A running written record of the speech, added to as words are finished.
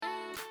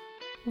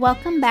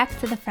Welcome back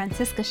to The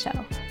Francisca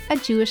Show, a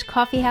Jewish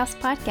coffeehouse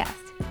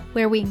podcast,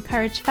 where we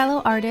encourage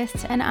fellow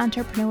artists and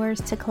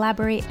entrepreneurs to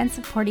collaborate and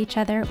support each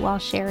other while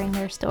sharing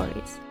their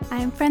stories.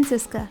 I'm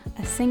Francisca,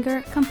 a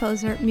singer,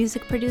 composer,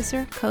 music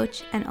producer,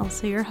 coach, and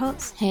also your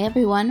host. Hey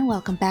everyone,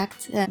 welcome back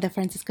to The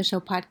Francisca Show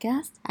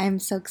podcast. I'm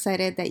so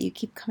excited that you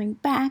keep coming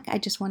back. I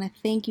just want to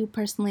thank you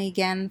personally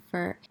again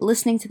for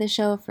listening to the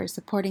show, for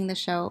supporting the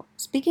show.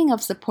 Speaking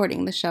of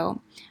supporting the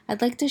show,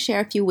 I'd like to share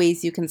a few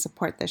ways you can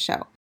support the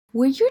show.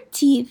 Were your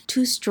teeth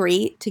too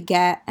straight to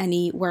get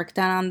any work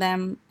done on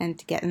them and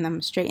to getting them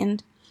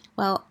straightened?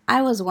 Well,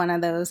 I was one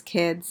of those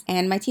kids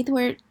and my teeth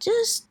were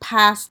just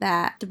past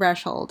that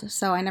threshold,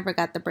 so I never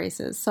got the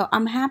braces. So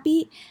I'm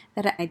happy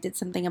that I did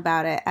something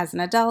about it as an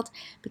adult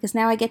because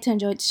now I get to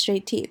enjoy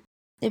straight teeth.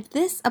 If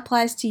this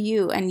applies to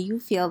you and you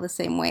feel the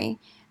same way,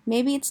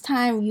 maybe it's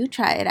time you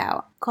try it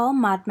out. Call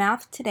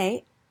ModMouth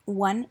today,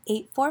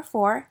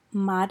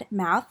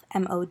 1-844-MODMOUTH,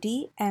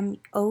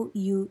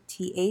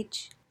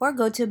 MODMOUTH, or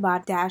go to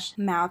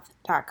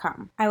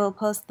mod-mouth.com. I will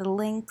post the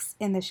links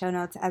in the show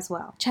notes as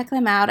well. Check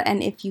them out,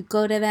 and if you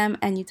go to them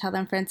and you tell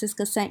them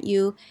Francisca sent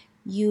you,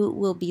 you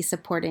will be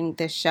supporting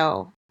this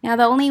show. Now,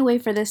 the only way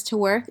for this to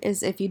work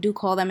is if you do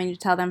call them and you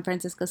tell them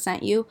Francisca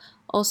sent you.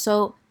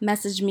 Also,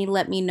 message me,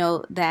 let me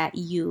know that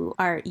you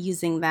are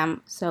using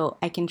them so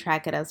I can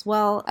track it as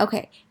well.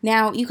 Okay,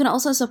 now you can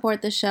also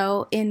support the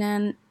show in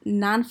a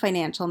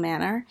non-financial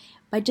manner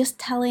by just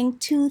telling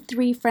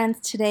 2-3 friends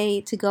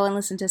today to go and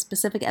listen to a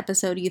specific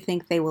episode you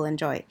think they will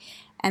enjoy.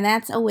 And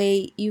that's a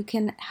way you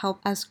can help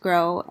us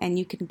grow and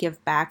you can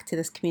give back to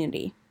this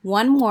community.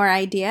 One more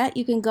idea,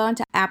 you can go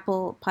into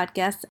Apple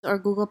Podcasts or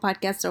Google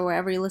Podcasts or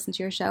wherever you listen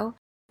to your show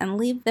and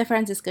leave the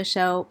Francisca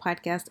Show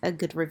podcast a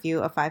good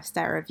review, a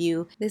 5-star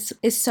review. This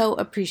is so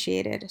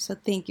appreciated, so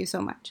thank you so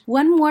much.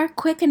 One more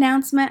quick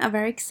announcement, a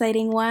very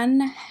exciting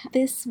one.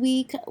 This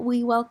week,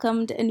 we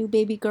welcomed a new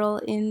baby girl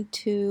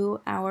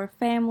into our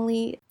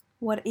family.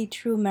 What a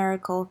true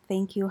miracle.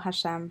 Thank you,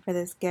 Hashem, for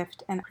this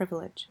gift and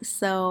privilege.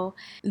 So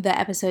the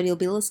episode you'll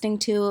be listening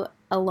to,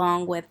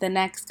 along with the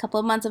next couple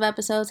of months of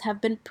episodes, have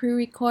been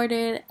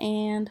pre-recorded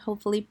and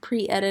hopefully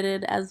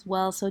pre-edited as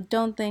well. So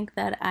don't think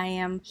that I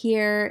am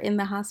here in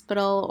the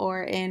hospital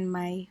or in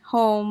my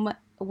home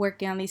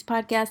working on these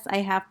podcasts.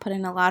 I have put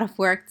in a lot of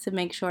work to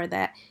make sure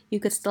that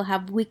you could still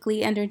have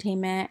weekly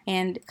entertainment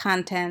and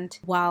content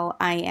while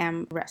I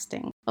am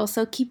resting.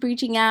 Also, keep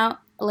reaching out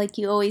like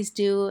you always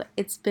do.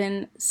 It's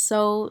been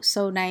so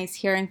nice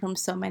hearing from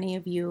so many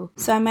of you.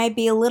 So I might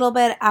be a little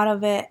bit out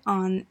of it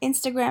on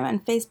Instagram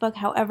and Facebook.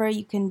 However,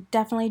 you can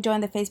definitely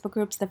join the Facebook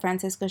groups, The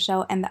Francisca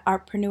Show and the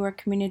Artpreneur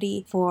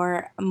community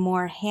for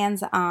more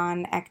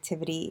hands-on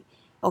activity.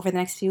 Over the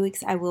next few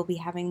weeks, I will be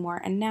having more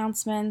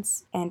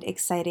announcements and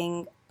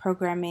exciting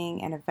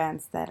programming and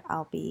events that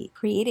I'll be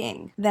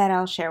creating that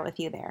I'll share with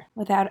you there.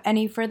 Without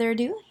any further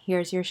ado,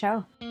 here's your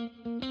show.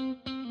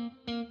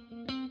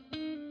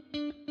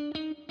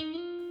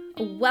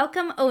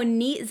 Welcome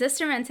ONIT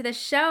Zisterman to the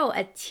show,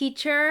 a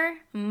teacher,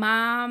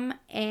 mom,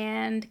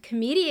 and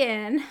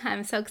comedian.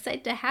 I'm so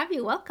excited to have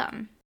you.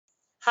 Welcome.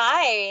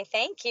 Hi,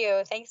 thank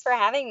you. Thanks for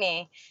having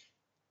me.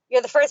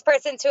 You're the first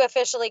person to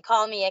officially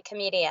call me a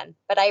comedian,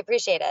 but I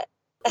appreciate it.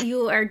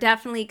 You are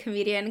definitely a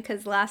comedian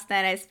because last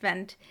night I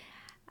spent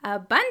a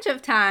bunch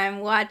of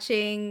time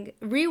rewatching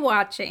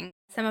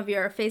some of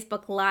your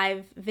Facebook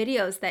Live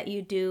videos that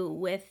you do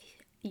with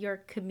your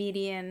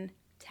comedian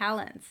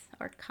talents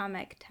or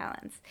comic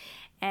talents.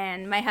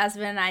 And my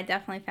husband and I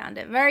definitely found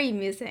it very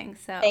amusing.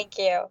 So thank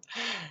you.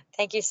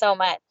 Thank you so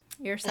much.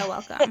 You're so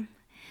welcome.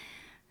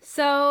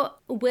 So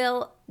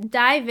we'll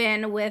dive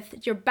in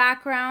with your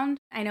background.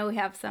 I know we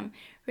have some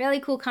really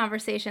cool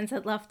conversations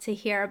I'd love to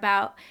hear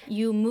about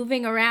you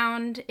moving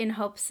around in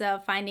hopes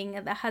of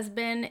finding the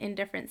husband in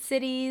different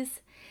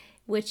cities,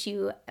 which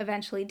you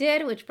eventually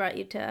did, which brought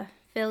you to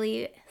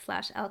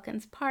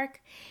Philly/Elkins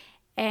Park.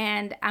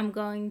 And I'm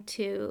going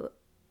to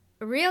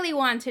really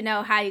want to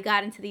know how you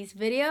got into these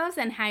videos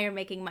and how you're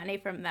making money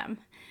from them.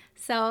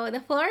 So the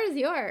floor is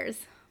yours.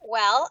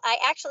 Well, I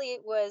actually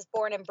was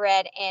born and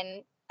bred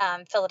in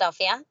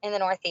Philadelphia in the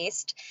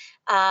Northeast.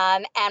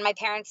 And my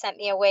parents sent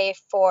me away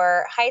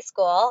for high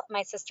school.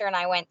 My sister and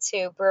I went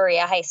to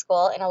Breweria High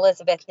School in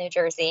Elizabeth, New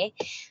Jersey.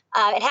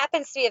 It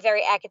happens to be a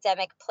very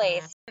academic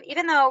place.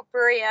 Even though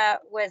Breweria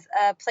was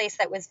a place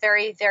that was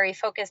very, very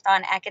focused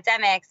on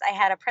academics, I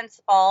had a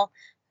principal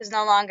who's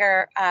no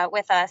longer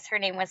with us. Her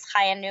name was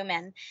Chaya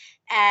Newman.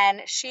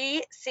 And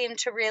she seemed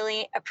to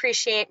really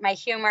appreciate my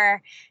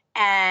humor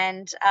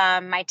and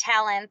my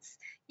talents.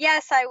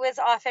 Yes, I was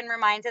often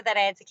reminded that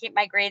I had to keep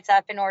my grades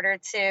up in order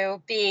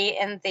to be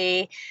in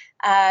the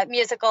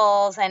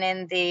musicals and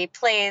in the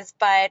plays,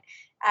 but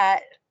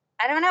I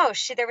don't know.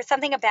 There was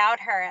something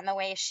about her and the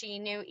way she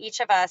knew each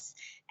of us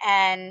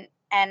and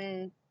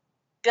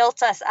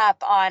built us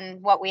up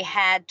on what we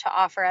had to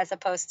offer as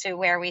opposed to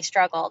where we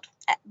struggled.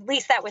 At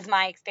least that was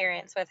my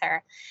experience with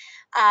her.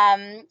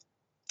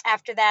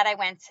 After that, I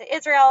went to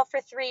Israel for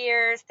 3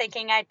 years,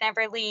 thinking I'd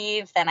never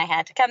leave. Then I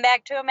had to come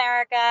back to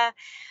America.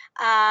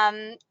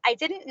 I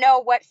didn't know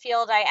what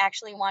field I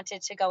actually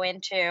wanted to go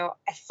into.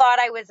 I thought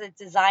I was a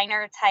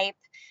designer type.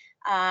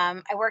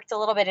 I worked a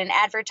little bit in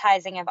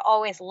advertising. I've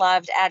always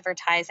loved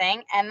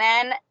advertising. And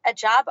then a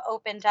job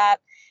opened up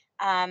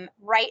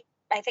right,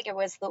 I think it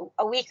was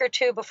a week or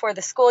two before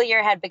the school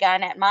year had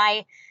begun at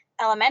my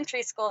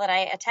elementary school that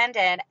I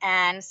attended.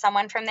 And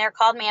someone from there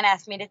called me and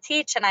asked me to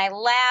teach. And I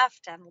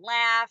laughed and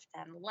laughed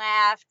and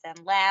laughed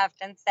and laughed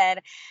and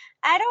said,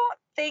 I don't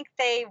think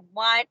they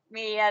want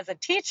me as a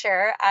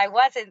teacher. I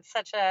wasn't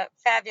such a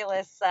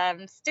fabulous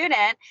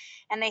student.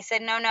 And they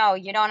said, no, no,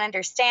 you don't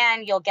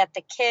understand. You'll get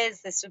the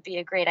kids. This would be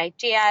a great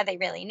idea. They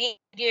really need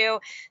you.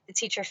 The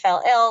teacher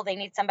fell ill. They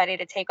need somebody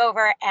to take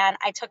over. And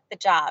I took the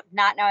job,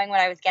 not knowing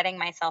what I was getting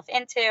myself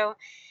into.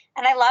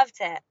 And I loved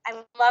it.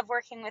 I love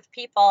working with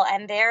people.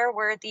 And there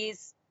were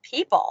these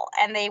people,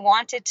 and they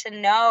wanted to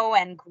know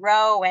and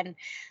grow and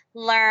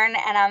learn.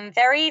 And I'm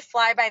very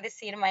fly by the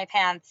seat of my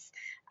pants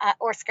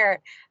or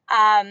skirt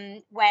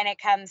when it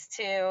comes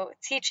to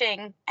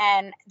teaching.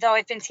 And though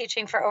I've been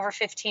teaching for over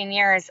 15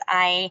 years,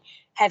 I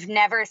have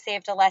never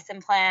saved a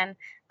lesson plan.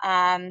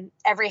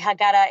 Every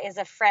Haggadah is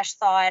a fresh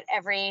thought.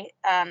 Every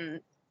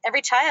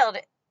child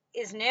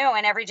is new,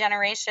 and every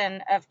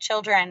generation of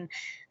children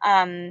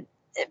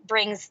it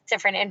brings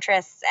different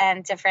interests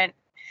and different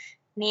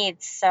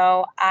needs.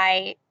 So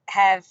I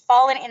have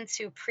fallen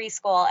into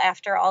preschool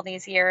after all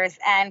these years,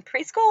 and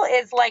preschool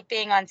is like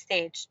being on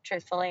stage,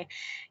 truthfully.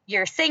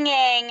 You're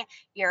singing,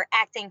 you're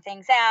acting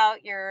things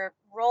out, you're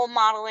role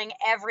modeling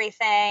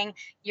everything,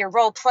 you're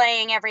role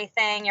playing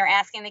everything, you're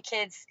asking the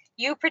kids,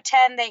 you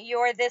pretend that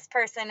you're this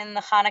person in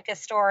the Hanukkah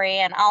story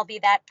and I'll be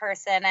that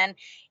person, and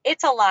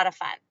it's a lot of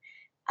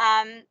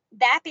fun.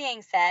 That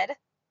being said,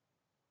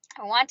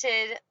 I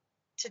wanted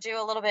to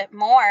do a little bit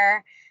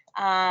more,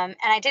 and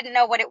I didn't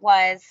know what it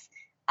was.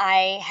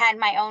 I had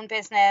my own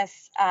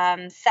business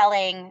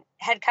selling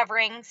head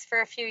coverings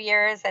for a few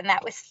years, and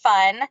that was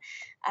fun.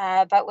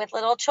 But with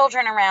little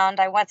children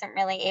around, I wasn't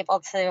really able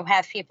to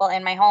have people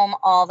in my home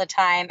all the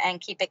time and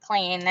keep it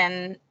clean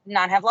and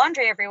not have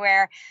laundry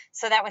everywhere.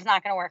 So that was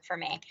not going to work for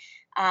me.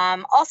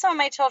 Also,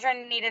 my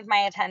children needed my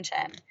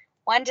attention.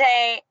 One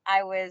day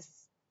I was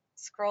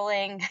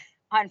scrolling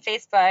on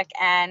Facebook,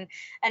 and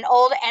an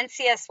old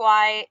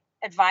NCSY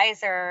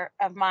advisor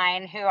of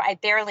mine who I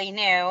barely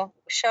knew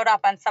showed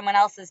up on someone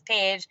else's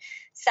page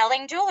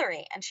selling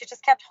jewelry. And she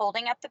just kept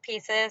holding up the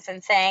pieces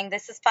and saying,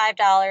 this is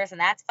 $5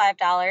 and that's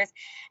 $5.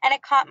 And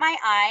it caught my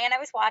eye, and I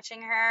was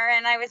watching her,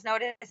 and I was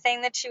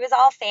noticing that she was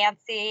all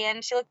fancy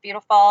and she looked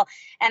beautiful,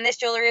 and this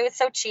jewelry was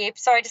so cheap.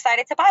 So I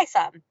decided to buy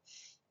some.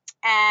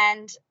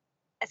 And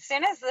as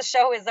soon as the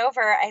show was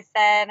over, I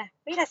said,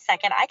 wait a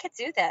second, I could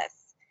do this.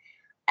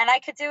 And I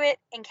could do it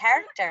in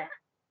character.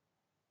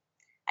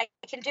 I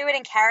can do it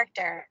in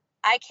character.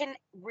 I can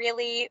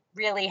really,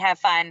 really have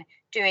fun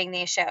doing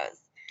these shows.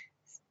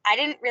 I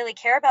didn't really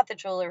care about the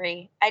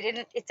jewelry.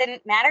 It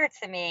didn't matter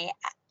to me.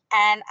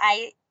 And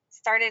I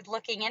started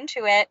looking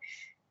into it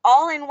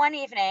all in one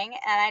evening.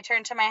 And I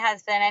turned to my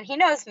husband, and he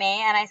knows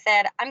me. And I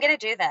said, I'm going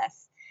to do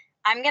this.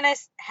 I'm going to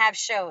have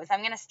shows. I'm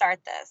going to start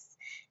this.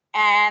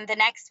 And the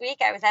next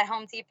week I was at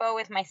Home Depot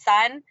with my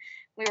son.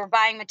 We were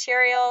buying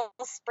materials,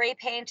 spray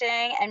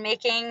painting, and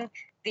making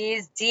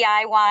these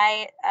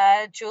DIY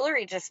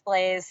jewelry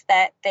displays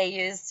that they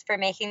use for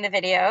making the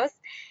videos.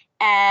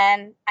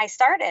 And I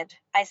started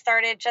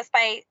just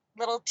by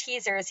little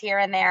teasers here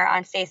and there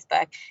on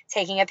Facebook,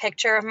 taking a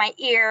picture of my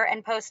ear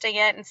and posting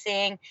it and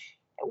seeing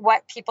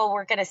what people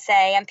were going to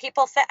say. And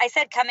people said, I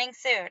said coming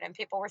soon, and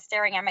people were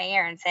staring at my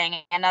ear and saying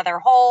another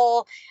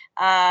hole,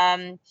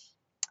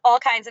 all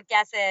kinds of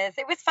guesses.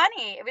 It was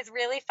funny. It was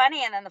really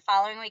funny. And then the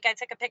following week, I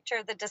took a picture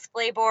of the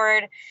display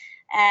board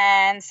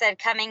and said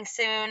coming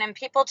soon. And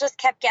people just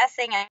kept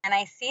guessing. And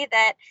I see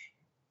that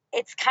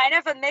it's kind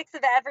of a mix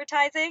of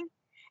advertising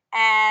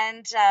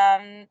and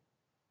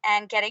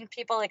getting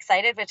people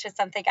excited, which is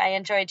something I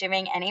enjoy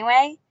doing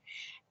anyway.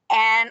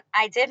 And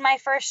I did my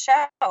first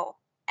show,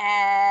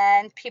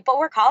 and people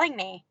were calling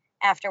me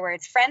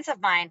afterwards, friends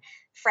of mine,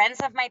 friends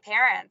of my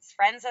parents,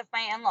 friends of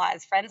my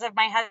in-laws, friends of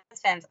my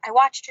husband's. I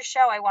watched your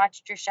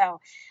show.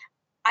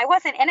 I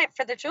wasn't in it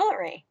for the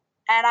jewelry.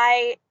 And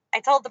I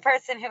told the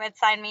person who had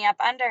signed me up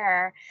under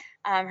her,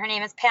 her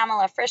name is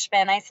Pamela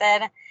Frischman. I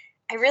said,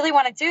 I really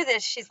want to do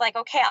this. She's like,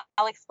 okay,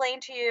 I'll explain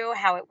to you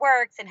how it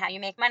works and how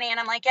you make money. And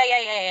I'm like,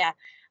 yeah.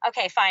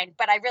 Okay, fine.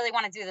 But I really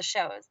want to do the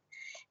shows.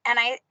 And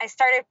I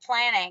started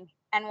planning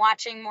and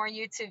watching more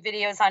YouTube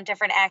videos on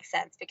different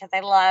accents because I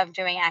love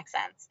doing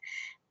accents.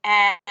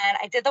 And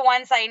I did the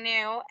ones I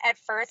knew at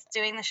first,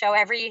 doing the show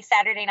every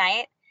Saturday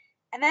night.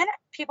 And then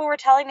people were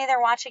telling me they're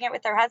watching it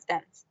with their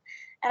husbands.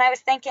 And I was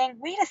thinking,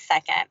 wait a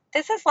second,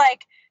 this is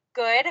like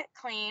good,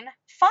 clean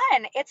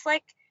fun. It's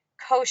like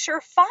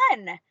kosher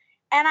fun.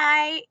 And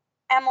I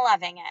am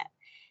loving it.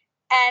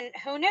 And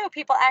who knew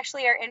people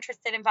actually are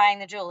interested in buying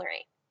the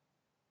jewelry?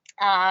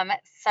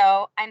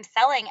 So I'm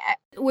selling.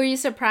 Were you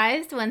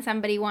surprised when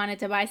somebody wanted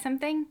to buy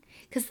something?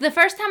 Because the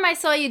first time I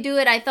saw you do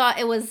it, I thought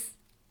it was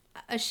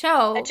a A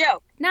show.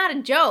 joke. Not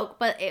a joke,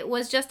 but it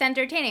was just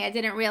entertaining. I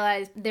didn't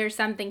realize there's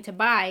something to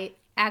buy,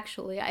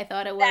 actually. I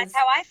thought it That's was,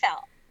 how I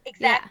felt. yeah.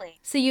 Exactly.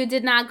 So you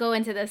did not go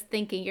into this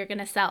thinking you're going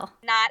to sell.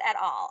 Not at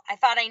all. I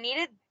thought I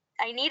needed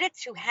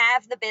to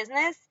have the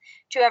business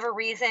to have a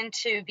reason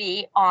to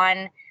be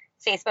on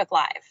Facebook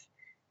Live.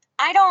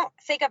 I don't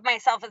think of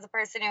myself as a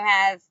person who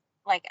has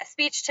like a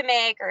speech to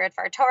make or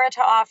a Torah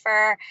to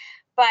offer,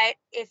 but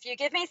if you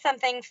give me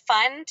something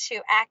fun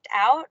to act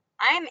out,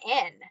 I'm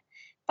in.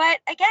 But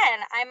again,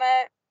 I'm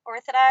a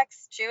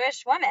Orthodox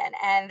Jewish woman,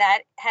 and that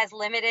has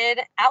limited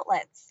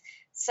outlets.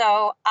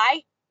 So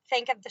I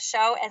think of the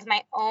show as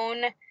my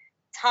own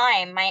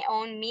time, my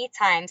own me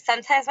time.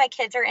 Sometimes my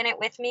kids are in it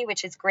with me,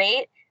 which is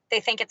great. They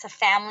think it's a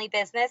family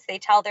business. They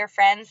tell their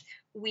friends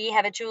we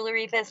have a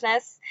jewelry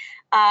business.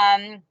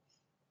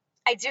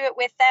 I do it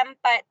with them,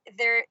 but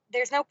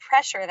there's no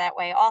pressure that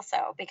way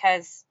also,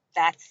 because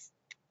that's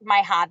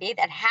my hobby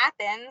that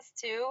happens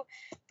to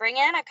bring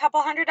in a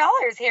couple $100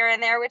 here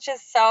and there, which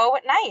is so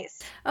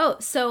nice. Oh,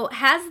 so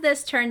has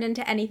this turned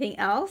into anything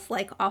else,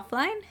 like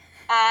offline?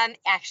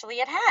 Actually,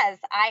 it has.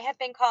 I have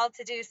been called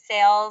to do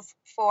sales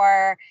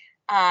for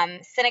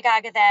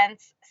synagogue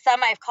events.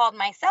 Some I've called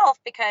myself,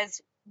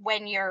 because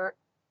when you're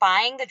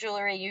buying the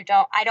jewelry,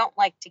 I don't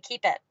like to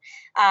keep it.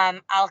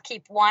 I'll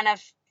keep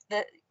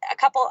a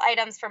couple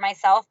items for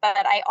myself,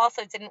 but I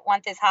also didn't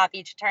want this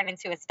hobby to turn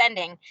into a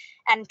spending.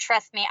 And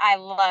trust me, I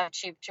love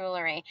cheap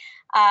jewelry.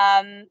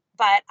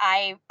 But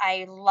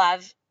I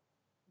love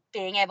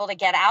being able to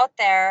get out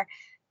there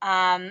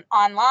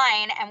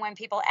online. And when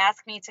people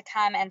ask me to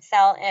come and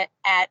sell it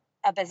at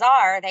a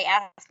bazaar, they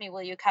ask me,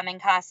 will you come in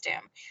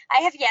costume?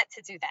 I have yet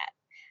to do that.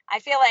 I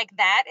feel like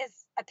that is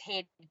a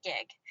paid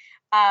gig.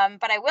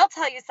 But I will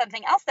tell you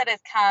something else that has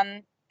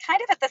come kind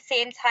of at the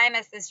same time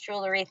as this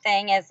jewelry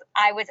thing. Is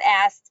I was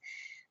asked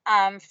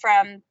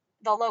from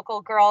the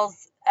local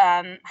girls'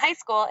 high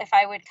school if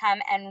I would come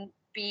and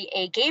be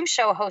a game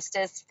show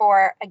hostess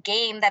for a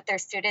game that their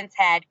students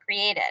had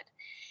created.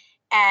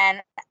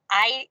 And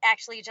I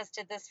actually just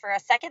did this for a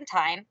second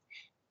time,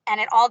 and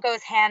it all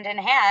goes hand in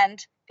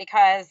hand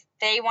because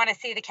they want to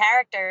see the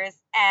characters,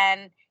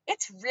 and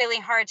it's really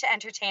hard to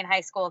entertain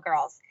high school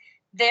girls.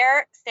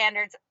 Their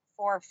standards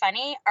for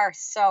funny are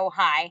so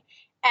high,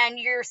 and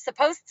you're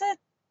supposed to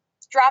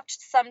drop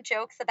some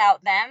jokes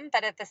about them,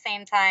 but at the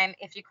same time,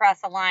 if you cross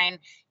a line,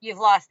 you've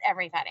lost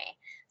everybody.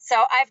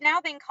 So I've now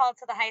been called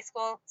to the high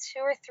school 2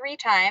 or 3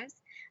 times.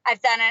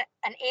 I've done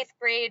an 8th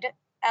grade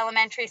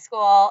elementary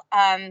school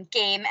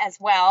game as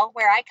well,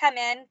 where I come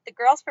in, the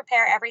girls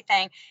prepare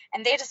everything,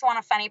 and they just want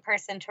a funny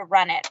person to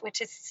run it, which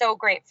is so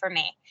great for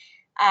me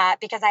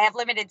because I have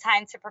limited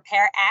time to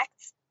prepare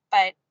acts.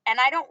 And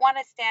I don't want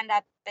to stand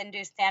up and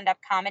do stand-up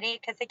comedy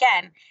because,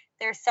 again,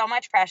 there's so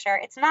much pressure.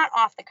 It's not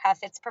off the cuff,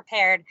 it's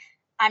prepared.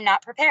 I'm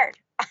not prepared.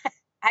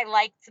 I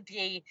like to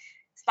be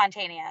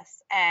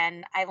spontaneous,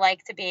 and I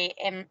like to be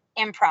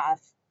improv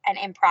and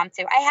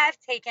impromptu. I have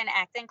taken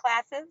acting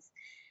classes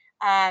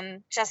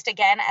just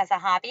again as a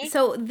hobby.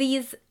 So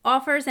these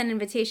offers and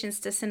invitations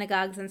to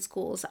synagogues and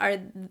schools,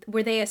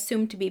 were they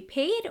assumed to be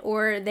paid,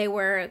 or they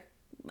were,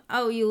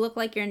 oh, you look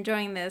like you're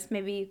enjoying this,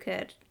 maybe you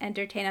could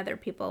entertain other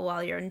people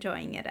while you're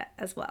enjoying it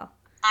as well?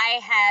 I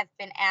have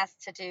been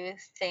asked to do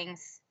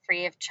things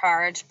free of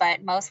charge,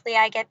 but mostly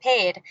I get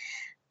paid.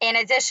 In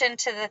addition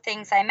to the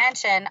things I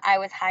mentioned, I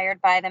was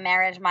hired by the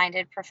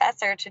marriage-minded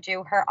professor to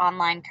do her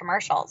online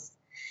commercials.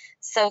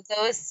 So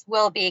those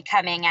will be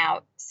coming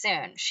out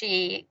soon.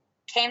 She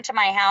came to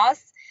my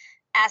house,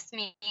 asked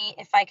me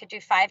if I could do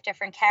 5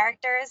 different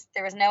characters.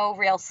 There was no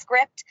real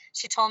script.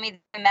 She told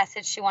me the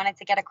message she wanted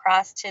to get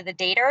across to the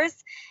daters,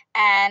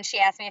 and she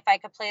asked me if I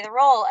could play the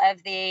role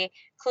of the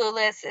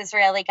clueless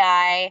Israeli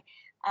guy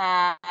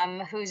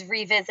who's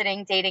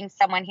revisiting dating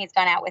someone he's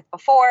gone out with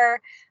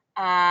before.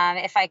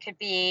 If I could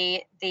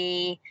be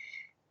the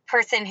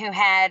person who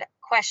had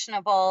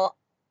questionable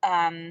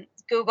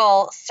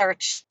Google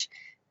search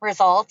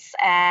results,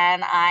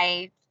 and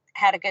I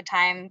had a good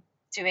time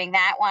doing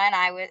that one.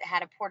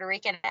 Had a Puerto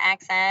Rican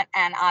accent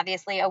and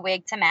obviously a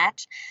wig to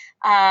match.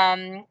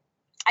 I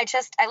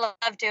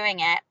love doing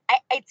it.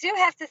 I do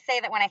have to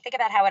say that when I think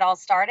about how it all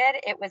started,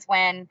 it was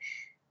when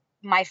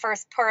my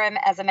first Purim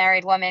as a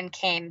married woman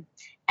came,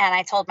 and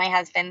I told my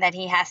husband that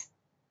he has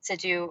to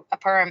do a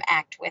Purim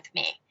act with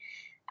me.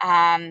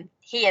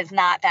 He is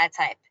not that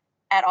type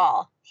at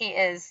all. He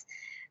is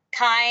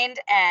kind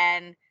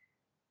and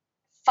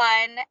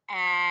fun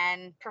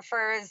and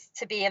prefers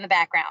to be in the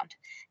background.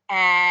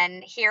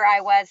 And here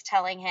I was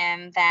telling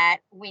him that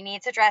we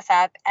need to dress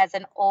up as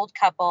an old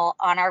couple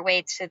on our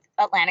way to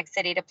Atlantic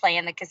City to play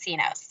in the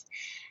casinos.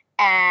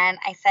 And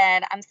I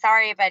said, I'm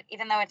sorry, but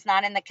even though it's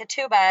not in the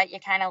ketubah, you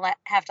kind of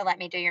have to let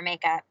me do your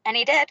makeup. And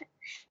he did.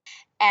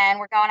 And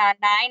we're going on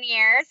 9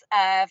 years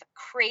of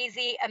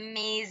crazy,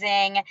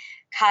 amazing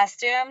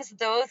costumes.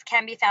 Those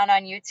can be found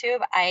on YouTube.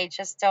 I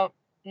just don't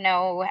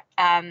know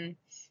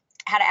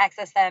how to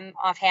access them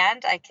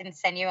offhand, I can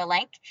send you a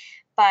link.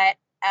 But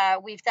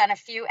we've done a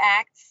few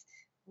acts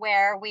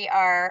where we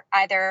are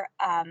either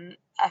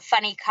a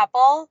funny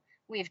couple.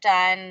 We've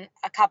done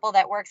a couple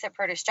that works at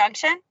Produce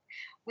Junction.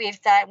 We've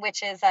done,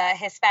 which is a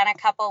Hispanic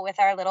couple with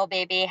our little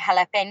baby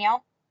jalapeno.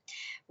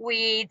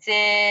 We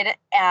did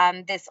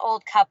this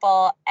old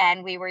couple,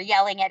 and we were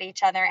yelling at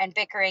each other and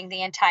bickering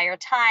the entire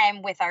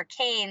time with our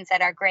canes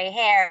and our gray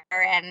hair.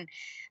 And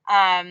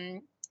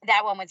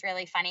that one was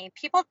really funny.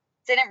 People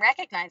didn't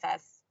recognize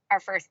us our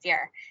first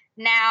year.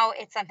 Now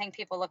it's something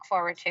people look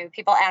forward to.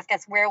 People ask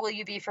us, where will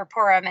you be for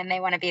Purim? And they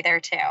want to be there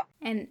too.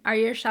 And are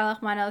your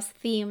shalach manos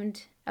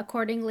themed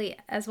accordingly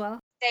as well?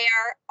 They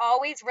are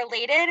always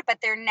related, but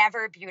they're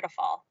never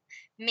beautiful.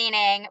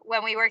 Meaning,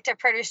 when we worked at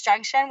Produce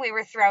Junction, we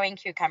were throwing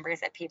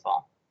cucumbers at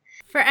people.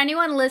 For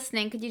anyone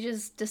listening, could you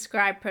just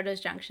describe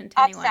Produce Junction to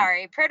anyone? I'm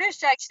sorry. Produce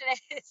Junction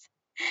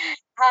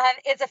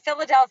is a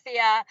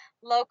Philadelphia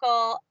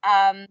local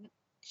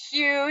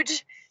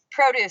huge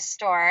produce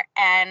store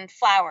and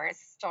flowers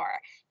store.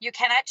 You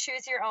cannot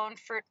choose your own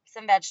fruits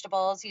and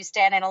vegetables. You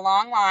stand in a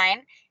long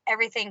line.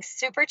 Everything's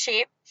super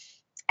cheap.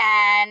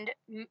 And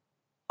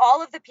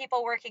all of the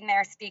people working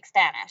there speak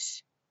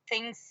Spanish.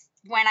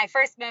 When I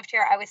first moved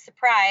here, I was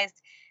surprised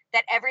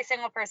that every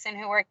single person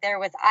who worked there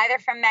was either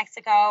from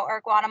Mexico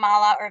or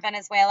Guatemala or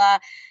Venezuela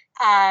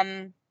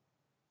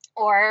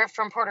or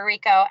from Puerto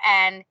Rico,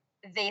 and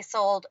they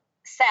sell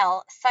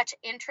such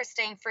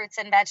interesting fruits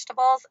and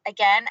vegetables,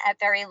 again, at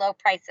very low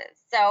prices.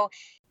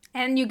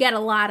 And you get a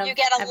lot of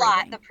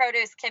everything. The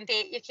produce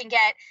you can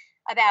get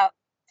about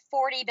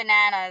 40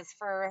 bananas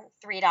for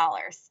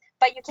 $3.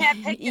 But you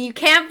can't pick. You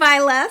can't buy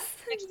less.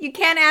 You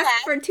can't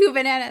ask for 2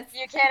 bananas.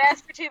 You can't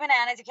ask for 2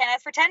 bananas. You can't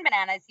ask for 10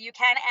 bananas. You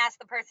can ask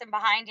the person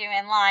behind you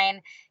in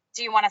line,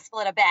 do you want to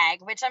split a bag?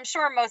 Which I'm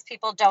sure most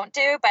people don't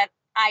do, but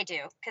I do,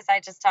 because I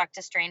just talk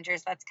to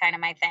strangers. That's kind of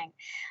my thing.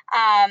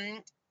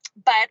 And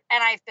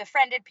I've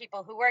befriended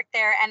people who work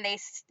there, and they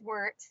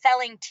were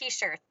selling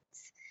T-shirts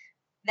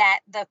that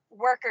the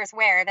workers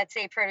wear that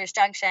say Produce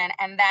Junction.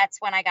 And that's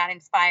when I got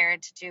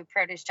inspired to do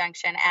Produce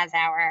Junction as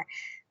our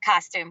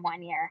costume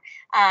one year.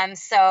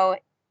 So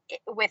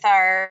with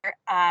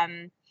my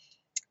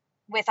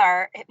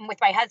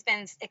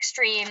husband's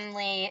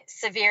extremely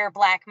severe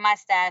black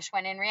mustache,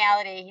 when in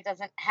reality he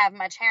doesn't have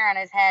much hair on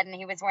his head, and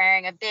he was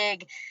wearing a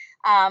big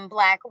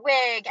black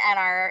wig, and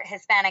our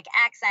Hispanic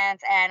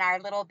accents, and our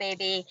little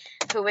baby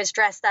who was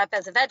dressed up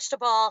as a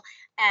vegetable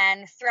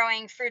and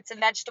throwing fruits and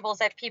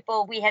vegetables at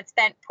people. We had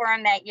spent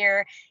Purim that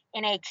year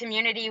in a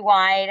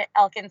community-wide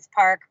Elkins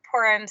Park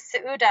Purim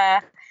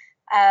Seuda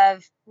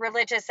of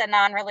religious and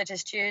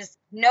non-religious Jews.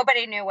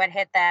 Nobody knew what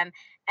hit them,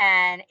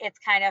 and it's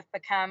kind of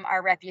become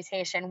our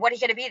reputation. What are you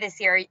going to be this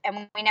year?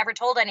 And we never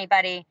told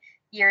anybody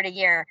year to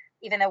year,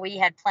 even though we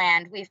had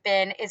planned. We've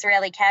been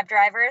Israeli cab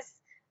drivers.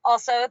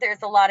 Also,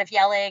 there's a lot of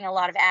yelling, a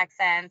lot of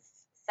accents,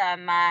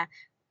 some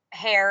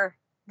hair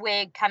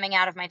wig coming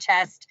out of my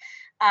chest.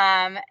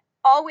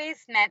 Always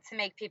meant to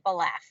make people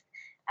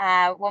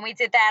laugh. When we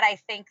did that, I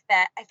think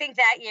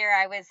that year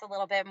I was a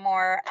little bit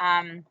more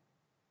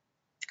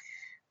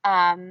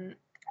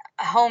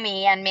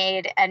homey and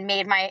made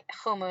my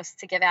hummus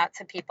to give out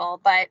to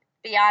people. But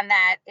beyond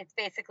that, it's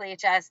basically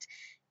just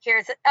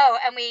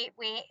and we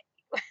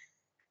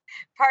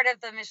part of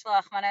the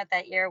Mishloach Manot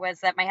that year was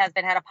that my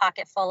husband had a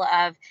pocket full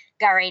of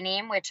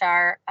garenim, which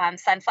are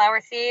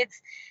sunflower seeds,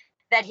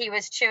 that he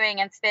was chewing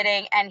and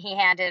spitting, and he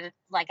handed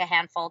like a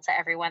handful to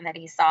everyone that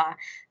he saw.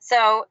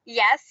 So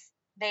yes,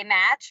 they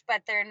match,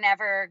 but they're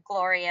never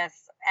glorious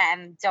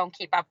and don't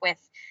keep up with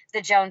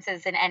the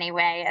Joneses in any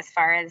way as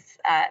far as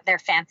their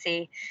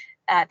fancy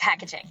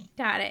packaging.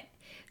 Got it.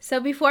 So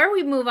before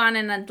we move on,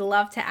 and I'd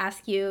love to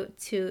ask you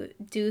to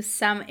do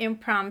some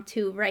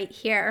impromptu right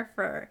here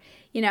for,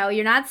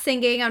 you're not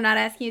singing. I'm not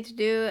asking you to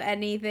do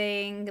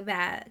anything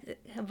that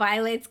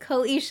violates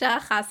Kol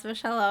Isha, Chas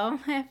v'Shalom.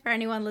 For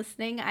anyone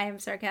listening, I am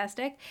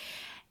sarcastic.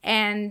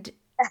 And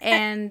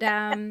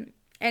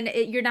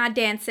you're not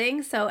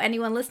dancing, so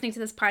anyone listening to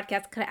this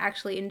podcast could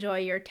actually enjoy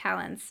your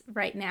talents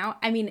right now.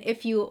 I mean,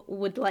 if you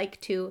would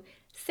like to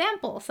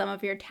sample some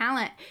of your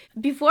talent.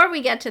 Before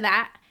we get to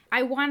that,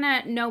 I want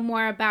to know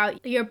more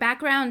about your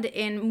background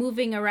in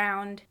moving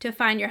around to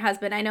find your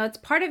husband. I know it's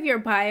part of your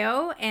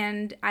bio,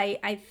 and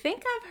I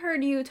think I've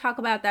heard you talk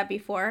about that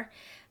before.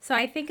 So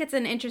I think it's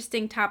an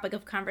interesting topic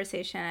of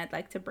conversation. I'd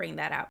like to bring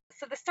that up.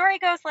 So the story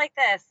goes like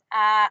this.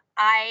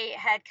 I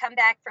had come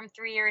back from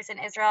 3 years in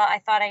Israel. I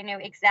thought I knew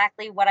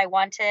exactly what I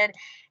wanted,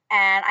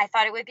 and I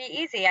thought it would be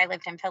easy. I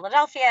lived in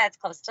Philadelphia. It's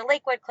close to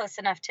Lakewood, close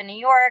enough to New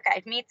York.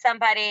 I'd meet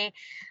somebody.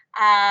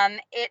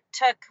 It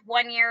took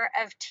 1 year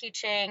of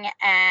teaching,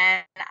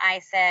 and I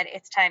said,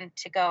 it's time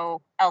to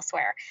go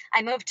elsewhere.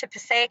 I moved to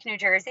Passaic, New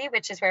Jersey,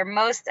 which is where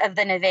most of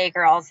the Neve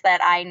girls that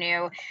I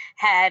knew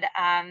had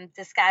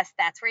discussed,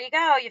 that's where you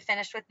go. You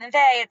finished with Neve.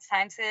 It's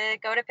time to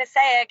go to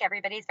Passaic.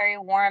 Everybody's very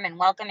warm and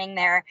welcoming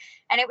there.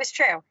 And it was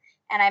true.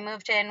 And I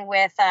moved in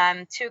with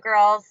 2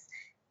 girls.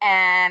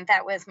 And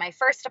that was my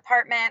first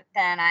apartment.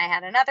 Then I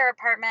had another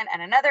apartment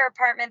and another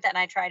apartment. Then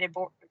I tried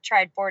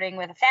tried boarding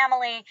with a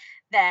family.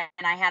 Then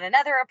I had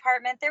another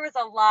apartment. There was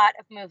a lot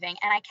of moving.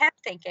 And I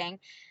kept thinking,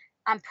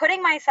 I'm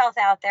putting myself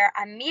out there.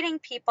 I'm meeting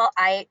people.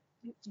 I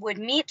would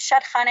meet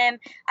shadchanim.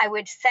 I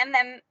would send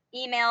them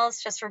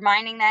emails just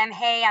reminding them,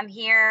 hey, I'm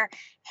here.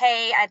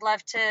 Hey, I'd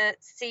love to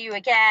see you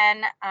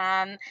again.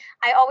 I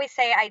always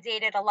say I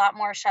dated a lot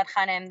more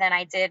shadchanim than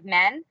I did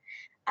men,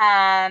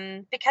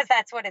 because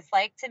that's what it's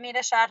like to meet a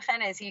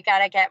shadchan, is you got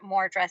to get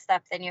more dressed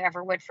up than you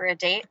ever would for a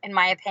date, in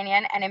my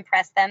opinion, and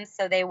impress them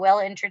so they will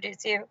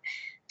introduce you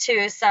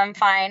to some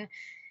fine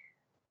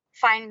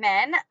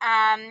men.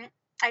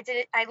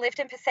 I lived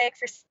in Passaic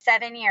for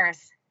 7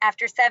 years.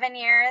 After 7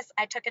 years,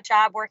 I took a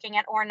job working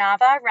at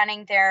Ornava,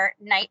 running their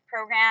night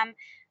program,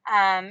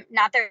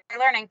 not their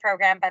learning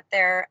program, but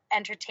their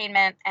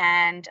entertainment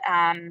and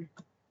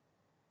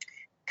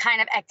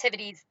kind of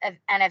activities and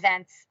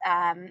events.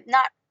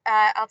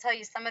 I'll tell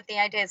you, some of the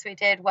ideas we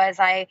did was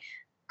I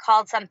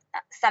called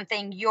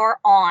something You're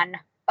On,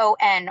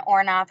 O-N,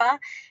 Ornava,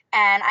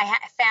 and I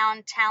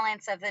found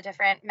talents of the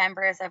different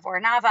members of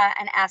Ornava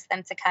and asked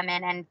them to come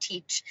in and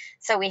teach.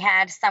 So we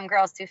had some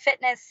girls do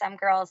fitness, some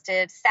girls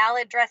did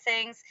salad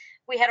dressings.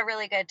 We had a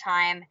really good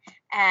time.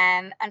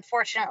 And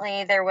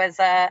unfortunately, there was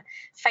a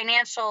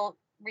financial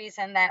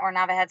reason that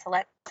Ornava had to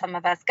let some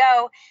of us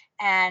go.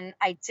 And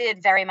I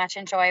did very much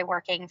enjoy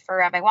working for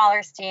Rabbi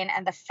Wallerstein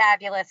and the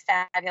fabulous,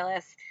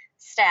 fabulous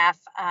staff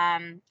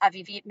of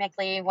Yvette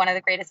Mickley, one of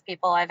the greatest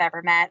people I've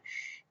ever met.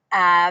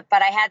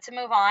 But I had to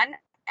move on,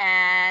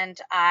 and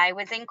I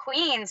was in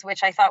Queens,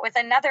 which I thought was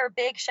another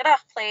big shidduch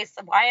place.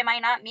 Why am I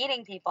not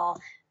meeting people?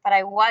 But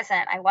I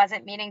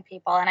wasn't meeting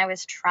people, and I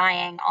was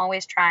trying,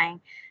 always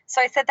trying.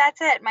 So I said, that's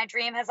it. My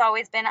dream has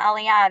always been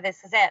Aliyah.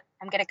 This is it.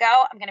 I'm going to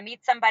go. I'm going to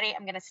meet somebody.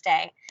 I'm going to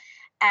stay.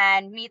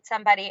 And meet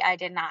somebody I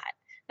did not.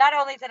 Not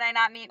only did I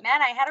not meet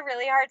men, I had a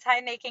really hard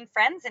time making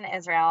friends in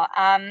Israel.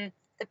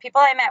 The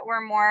people I met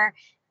were more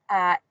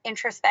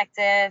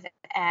introspective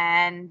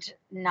and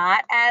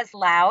not as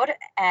loud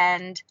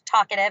and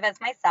talkative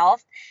as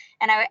myself.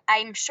 And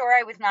I'm sure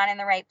I was not in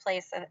the right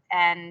place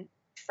and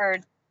for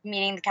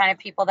meeting the kind of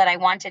people that I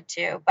wanted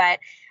to, but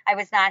I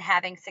was not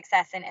having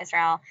success in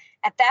Israel.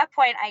 At that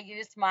point, I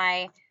used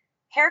my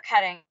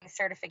haircutting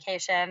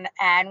certification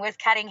and was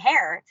cutting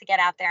hair to get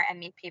out there and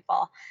meet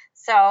people.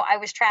 So I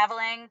was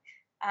traveling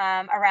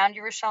around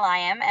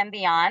Yerushalayim and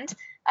beyond,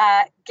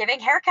 giving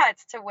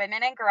haircuts to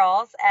women and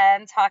girls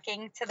and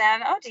talking to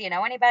them. Oh, do you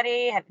know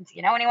anybody? Do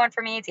you know anyone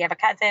for me? Do you have a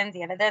cousin? Do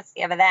you have a this?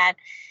 Do you have a that?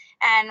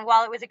 And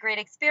while it was a great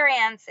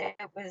experience, it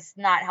was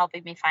not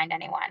helping me find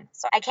anyone.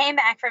 So I came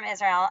back from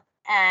Israel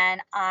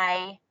and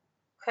I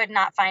could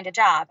not find a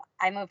job.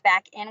 I moved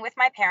back in with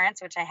my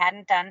parents, which I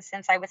hadn't done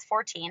since I was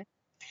 14.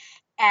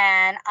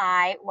 And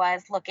I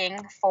was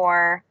looking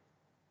for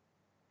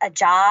a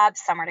job,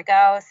 somewhere to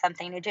go,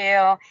 something to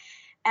do.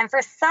 And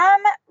for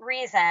some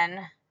reason,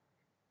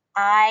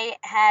 I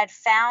had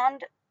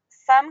found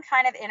some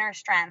kind of inner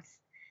strength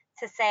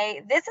to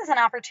say, this is an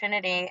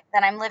opportunity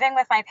that I'm living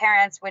with my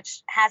parents,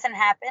 which hasn't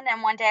happened.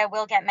 And one day I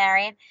will get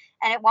married,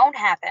 and it won't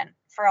happen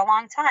for a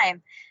long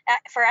time,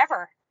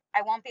 forever.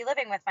 I won't be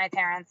living with my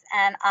parents.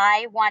 And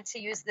I want to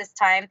use this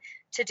time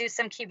to do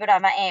some kibbud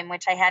ma'im,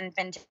 which I hadn't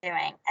been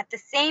doing. At the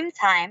same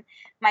time,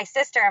 my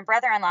sister and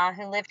brother-in-law,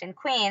 who lived in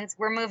Queens,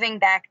 were moving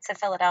back to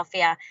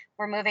Philadelphia.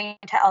 We're moving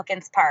to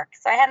Elkins Park.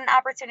 So I had an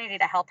opportunity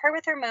to help her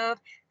with her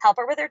move, help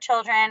her with her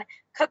children,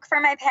 cook for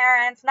my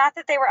parents. Not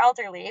that they were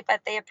elderly,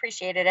 but they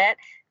appreciated it.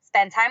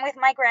 Spend time with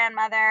my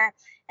grandmother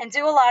and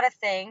do a lot of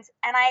things.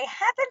 And I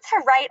happened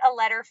to write a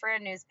letter for a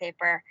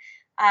newspaper.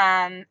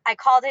 I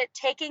called it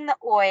Taking the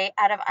Oi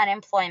Out of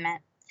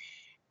Unemployment.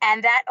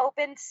 And that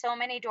opened so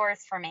many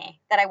doors for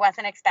me that I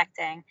wasn't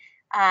expecting.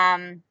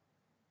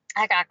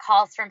 I got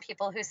calls from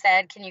people who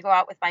said, can you go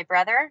out with my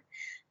brother?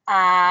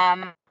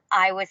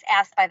 I was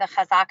asked by the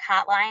Chazak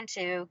hotline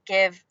to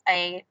give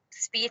a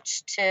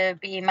speech to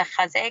be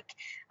mechazik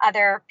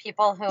other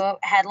people who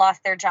had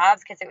lost their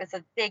jobs, because it was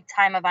a big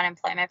time of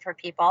unemployment for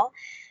people.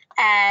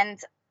 And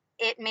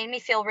it made me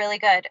feel really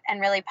good and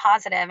really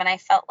positive. And I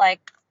felt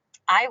like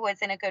I was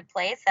in a good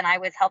place and I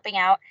was helping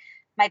out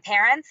my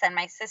parents and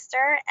my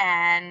sister,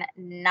 and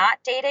not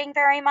dating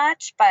very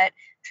much, but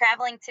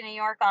traveling to New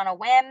York on a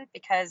whim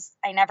because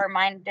I never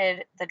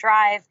minded the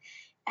drive,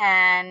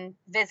 and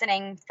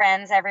visiting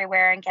friends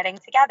everywhere and getting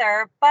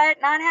together, but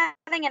not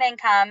having an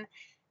income.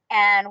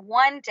 And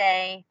one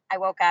day I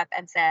woke up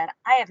and said,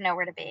 I have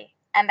nowhere to be.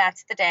 And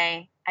that's the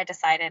day I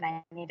decided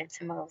I needed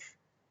to move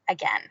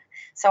again.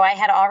 So I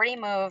had already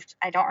moved.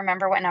 I don't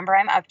remember what number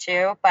I'm up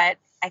to, but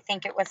I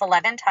think it was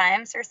 11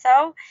 times or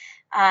so.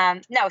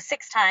 No,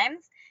 6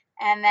 times.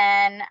 And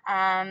then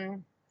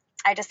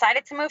I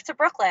decided to move to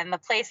Brooklyn, the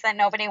place that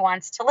nobody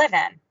wants to live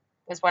in,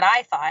 was what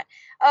I thought.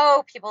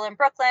 Oh, people in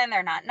Brooklyn,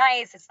 they're not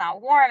nice. It's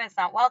not warm. It's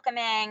not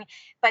welcoming.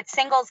 But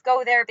singles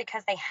go there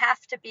because they have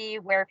to be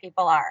where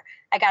people are.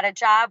 I got a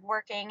job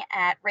working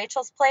at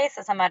Rachel's place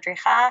as a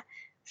madricha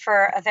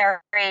for a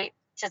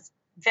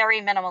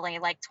very minimally,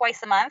 like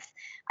twice a month.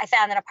 I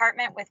found an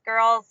apartment with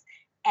girls,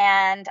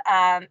 And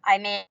I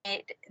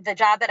made the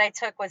job that I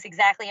took was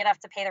exactly enough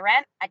to pay the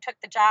rent. I took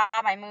the job.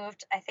 I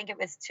moved, I think it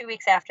was 2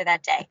 weeks after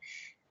that day.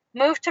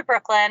 Moved to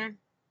Brooklyn,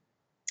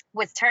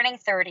 was turning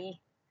 30,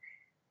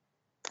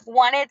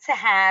 wanted to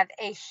have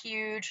a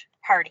huge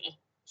party,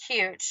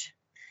 huge.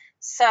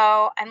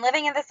 So I'm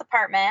living in this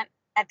apartment.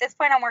 At this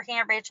point, I'm working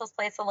at Rachel's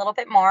Place a little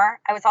bit more.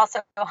 I was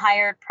also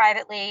hired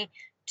privately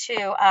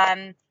to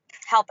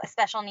help a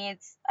special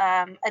needs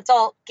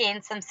adult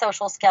gain some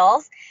social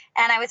skills.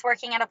 And I was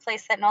working at a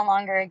place that no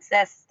longer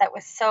exists that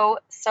was so,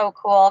 so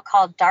cool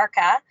called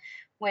DARCA,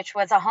 which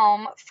was a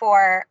home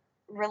for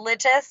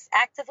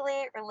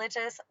actively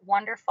religious,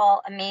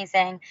 wonderful,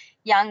 amazing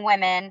young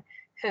women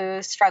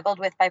who struggled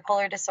with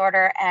bipolar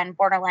disorder and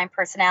borderline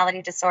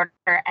personality disorder.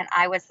 And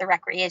I was the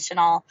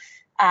recreational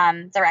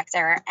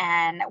director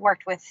and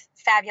worked with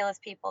fabulous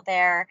people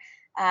there,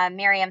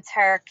 Miriam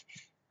Turk,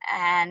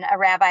 and a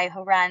rabbi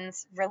who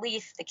runs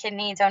Relief, the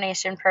kidney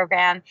donation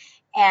program.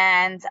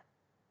 And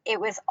it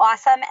was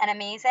awesome and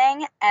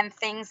amazing, and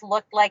things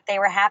looked like they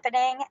were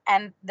happening.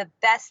 And the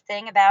best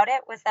thing about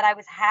it was that I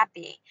was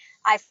happy.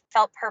 I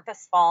felt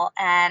purposeful,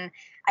 and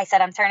I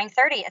said, I'm turning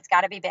 30. It's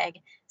got to be big.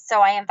 So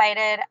I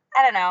invited,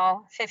 I don't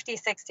know, 50,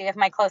 60 of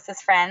my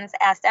closest friends,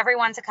 asked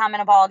everyone to come in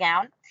a ball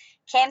gown,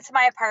 came to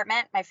my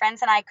apartment. My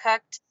friends and I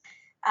cooked.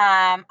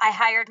 I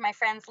hired my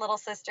friends' little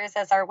sisters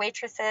as our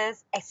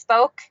waitresses. I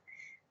spoke.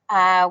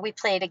 We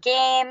played a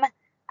game.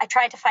 I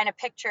tried to find a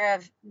picture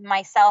of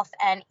myself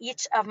and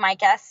each of my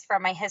guests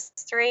from my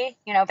history,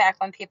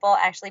 back when people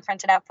actually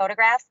printed out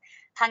photographs,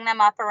 hung them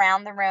up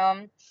around the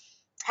room,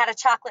 had a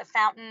chocolate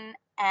fountain,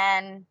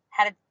 and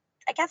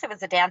I guess it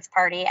was a dance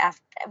party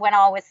when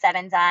all was said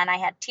and done. I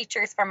had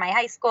teachers from my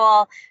high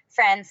school,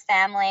 friends,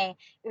 family.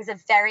 It was a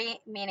very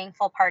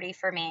meaningful party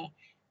for me.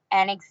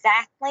 And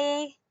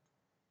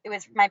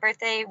my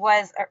birthday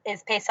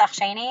is Pesach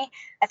Sheni.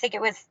 I think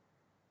it was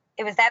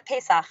that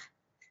Pesach,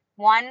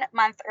 1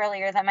 month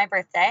earlier than my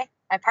birthday.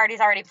 My party's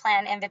already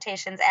planned,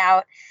 invitations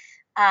out.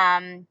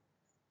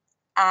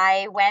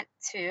 I went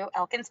to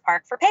Elkins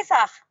Park for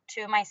Pesach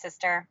to my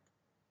sister.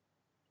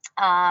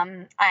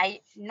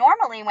 I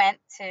normally went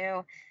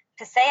to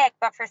Passaic,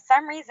 but for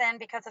some reason,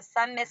 because of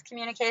some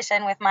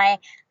miscommunication with my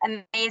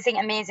amazing,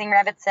 amazing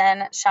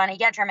Rebbitzin, Shani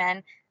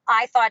Gedgerman,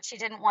 I thought she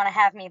didn't want to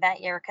have me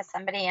that year because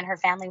somebody in her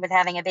family was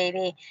having a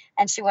baby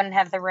and she wouldn't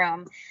have the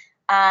room.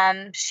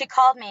 She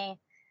called me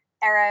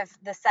Erev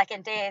the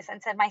second days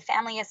and said, my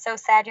family is so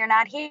sad you're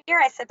not here.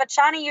 I said, but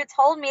Shani, you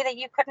told me that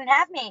you couldn't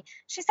have me.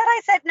 She said,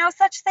 I said no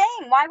such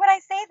thing. Why would I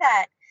say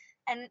that?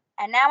 And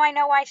now I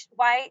know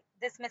why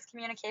this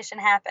miscommunication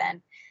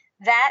happened.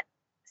 That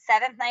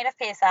seventh night of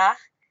Pesach,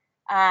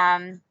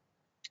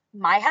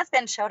 my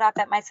husband showed up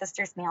at my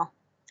sister's meal.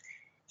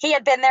 He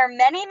had been there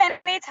many,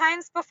 many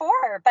times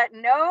before, but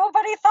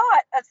nobody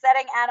thought of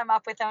setting Adam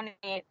up with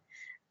ONIT.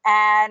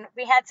 And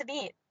we had to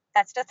meet.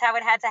 That's just how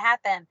it had to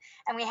happen.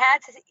 And we had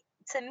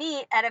to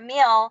meet at a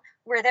meal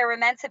where there were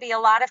meant to be a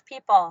lot of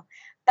people.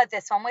 But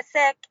this one was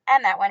sick,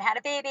 and that one had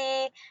a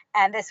baby,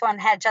 and this one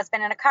had just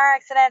been in a car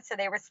accident, so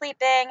they were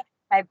sleeping.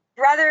 My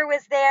brother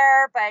was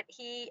there, but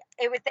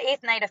it was the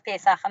 8th night of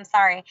Pesach, I'm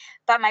sorry.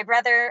 But my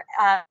brother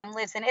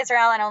lives in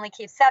Israel and only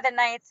keeps 7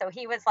 nights, so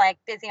he was like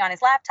busy on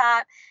his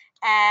laptop.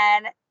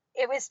 And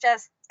it was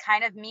just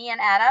kind of me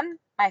and Adam,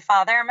 my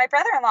father, and my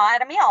brother-in-law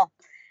at a meal.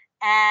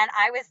 And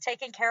I was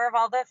taking care of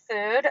all the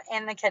food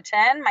in the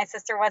kitchen. My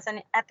sister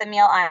wasn't at the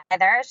meal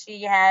either.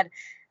 She had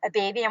a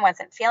baby and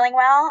wasn't feeling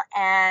well.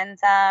 And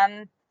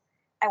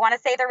I want to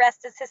say the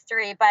rest is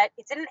history, but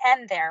it didn't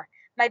end there.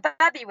 My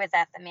bubby was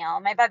at the meal.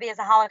 My bubby is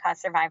a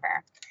Holocaust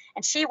survivor.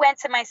 And she went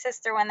to my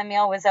sister when the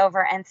meal was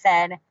over and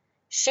said,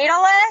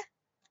 Shirale,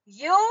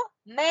 you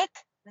make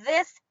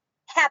this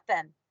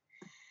happen.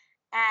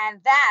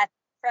 And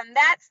from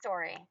that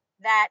story,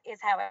 that is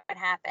how it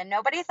happened.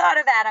 Nobody thought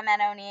of Adam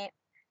and ONIT,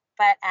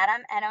 but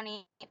Adam and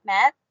ONIT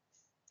met,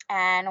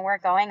 and we're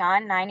going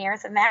on 9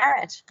 years of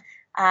marriage.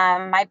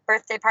 My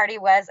birthday party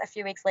was a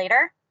few weeks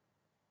later.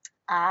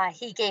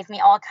 He gave me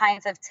all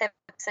kinds of tips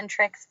and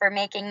tricks for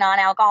making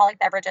non-alcoholic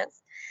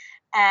beverages.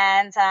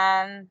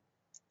 And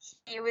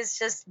he was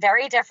just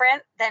very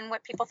different than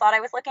what people thought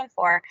I was looking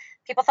for.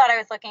 People thought I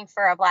was looking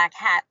for a black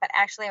hat, but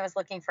actually I was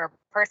looking for a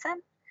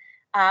person.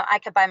 I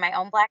could buy my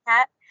own black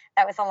hat.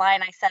 That was a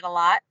line I said a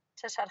lot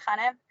to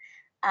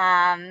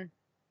Shadchanim.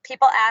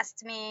 People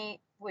asked me,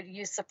 would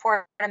you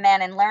support a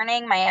man in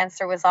learning? My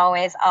answer was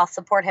always, I'll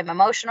support him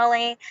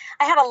emotionally.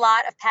 I had a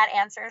lot of pat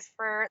answers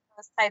for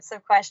those types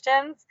of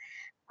questions.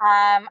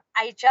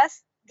 I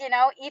just,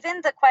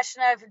 even the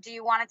question of, do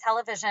you want a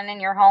television in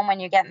your home when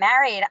you get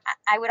married?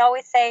 I would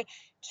always say,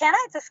 can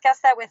I discuss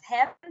that with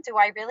him? Do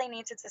I really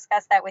need to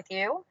discuss that with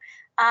you?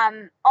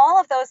 All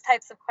of those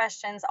types of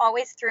questions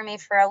always threw me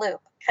for a loop,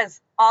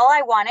 because all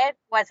I wanted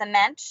was a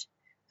mensch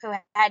who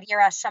had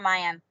Yiras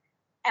Shamayim.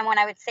 And when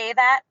I would say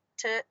that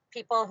to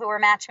people who were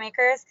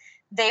matchmakers,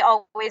 they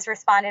always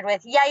responded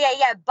with, yeah,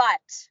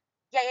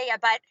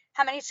 but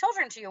how many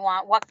children do you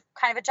want? What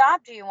kind of a job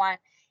do you want?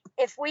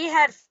 If we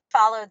had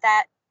followed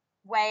that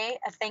way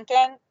of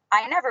thinking,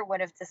 I never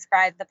would have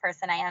described the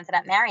person I ended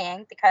up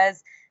marrying,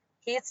 because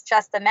he's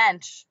just a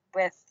mensch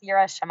with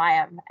Yira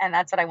Shemayim, and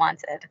that's what I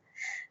wanted.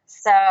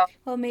 So,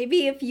 Well,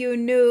 maybe if you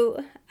knew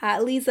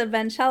Lisa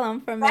Ben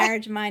Shalom from right?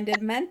 Marriage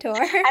Minded Mentor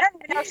I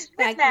don't even know if she was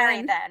back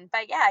married then. then,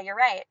 but yeah, you're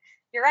right.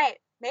 You're right.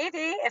 Maybe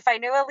if I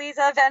knew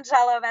Eliza Van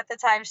Shalom at the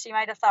time, she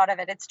might have thought of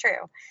it. It's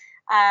true.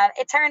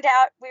 It turned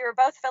out we were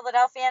both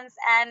Philadelphians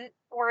and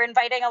we're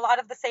inviting a lot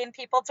of the same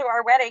people to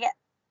our wedding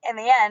in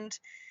the end.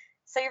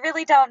 So you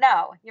really don't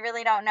know. You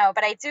really don't know.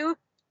 But I do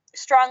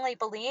strongly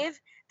believe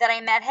that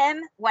I met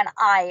him when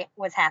I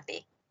was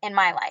happy in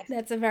my life.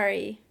 That's a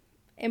very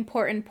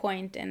important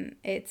point, and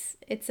it's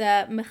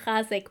a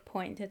mechazik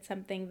point. It's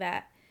something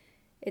that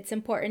it's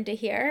important to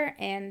hear,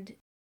 and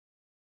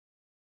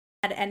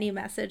had any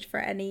message for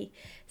any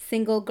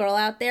single girl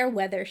out there,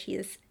 whether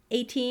she's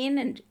 18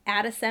 and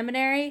at a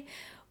seminary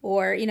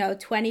or,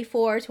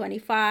 24,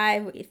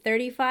 25,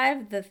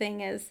 35. The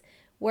thing is,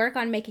 work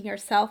on making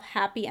yourself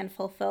happy and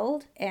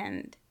fulfilled.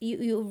 And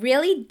you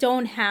really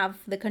don't have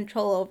the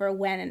control over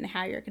when and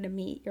how you're going to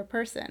meet your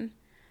person.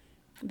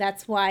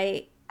 That's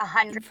why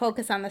 100.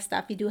 focus on the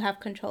stuff you do have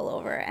control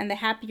over. And the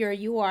happier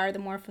you are, the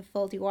more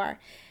fulfilled you are,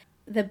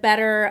 the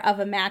better of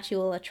a match you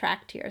will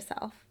attract to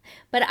yourself.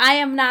 But I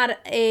am not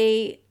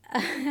a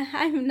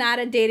I'm not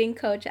a dating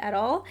coach at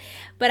all,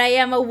 but I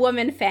am a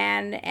woman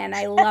fan and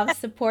I love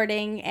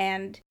supporting,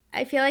 and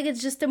I feel like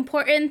it's just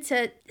important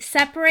to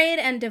separate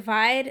and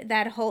divide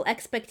that whole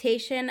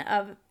expectation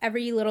of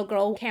every little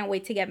girl can't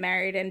wait to get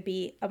married and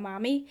be a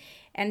mommy,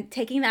 and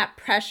taking that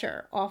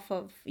pressure off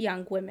of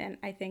young women.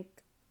 I think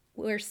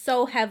we're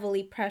so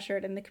heavily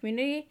pressured in the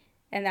community,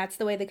 and that's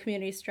the way the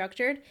community is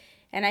structured.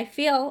 And I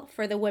feel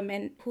for the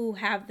women who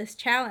have this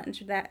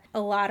challenge that a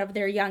lot of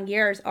their young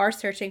years are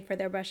searching for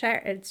their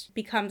basher. It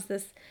becomes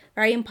this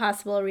very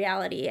impossible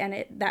reality,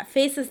 and that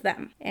faces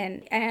them.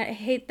 And I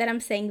hate that I'm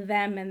saying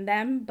them and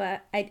them,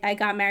 but I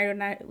got married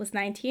when I was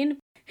 19.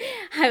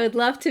 I would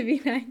love to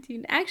be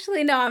 19.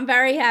 Actually, no, I'm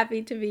very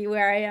happy to be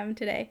where I am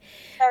today.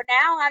 So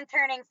now I'm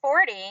turning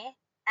 40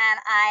 and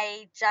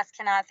I just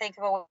cannot think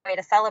of a way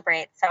to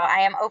celebrate. So I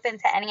am open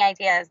to any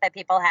ideas that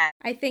people have.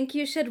 I think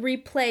you should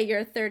replay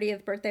your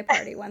 30th birthday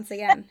party once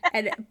again,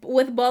 and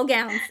with ball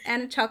gowns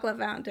and a chocolate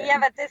fountain. Yeah,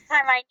 but this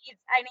time I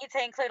need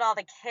to include all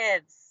the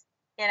kids.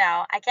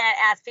 I can't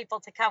ask people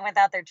to come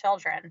without their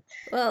children.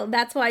 Well,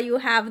 that's why you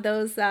have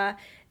those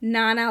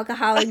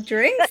non-alcoholic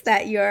drinks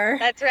that your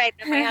That's right,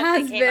 that my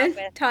husband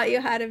taught you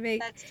how to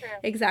make. That's true.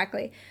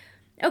 Exactly.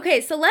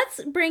 Okay, so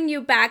let's bring you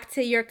back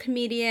to your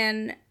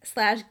comedian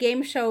 /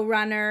 game show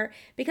runner,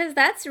 because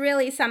that's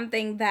really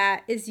something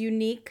that is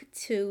unique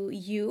to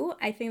you.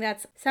 I think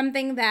that's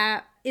something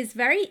that is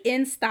very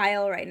in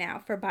style right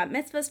now for bat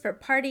mitzvahs, for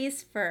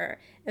parties, for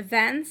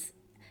events.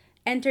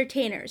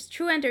 Entertainers,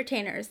 true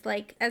entertainers.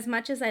 Like, as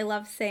much as I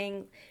love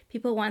saying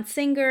people want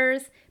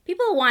singers,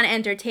 people want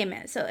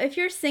entertainment. So if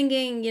you're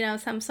singing,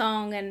 some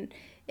song and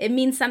it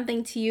means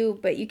something to you,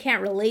 but you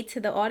can't relate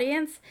to the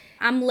audience,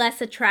 I'm less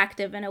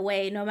attractive in a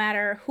way, no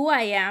matter who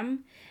I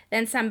am,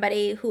 than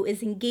somebody who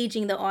is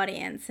engaging the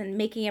audience and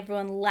making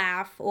everyone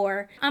laugh.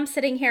 Or I'm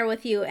sitting here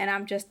with you and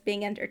I'm just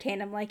being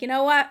entertained. I'm like, you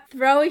know what?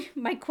 Throw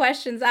my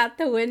questions out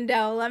the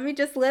window. Let me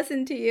just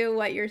listen to you,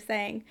 what you're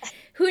saying.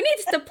 Who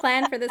needs to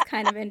plan for this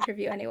kind of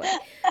interview anyway?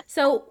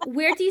 So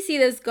where do you see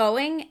this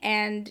going?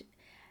 And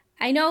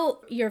I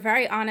know you're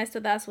very honest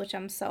with us, which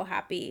I'm so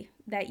happy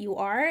that you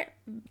are.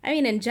 I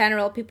mean, in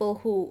general, people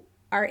who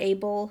are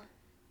able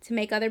to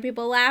make other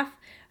people laugh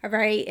are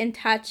very in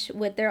touch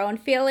with their own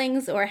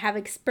feelings or have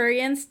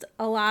experienced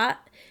a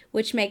lot,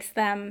 which makes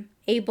them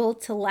able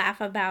to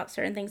laugh about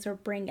certain things or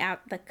bring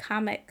out the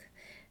comic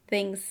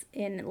things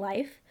in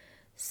life.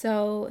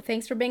 So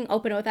thanks for being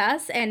open with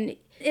us. And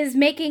is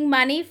making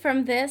money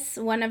from this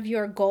one of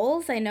your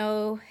goals? I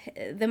know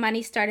the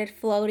money started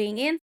floating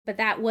in, but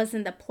that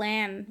wasn't the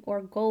plan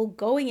or goal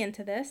going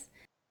into this.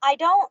 I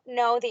don't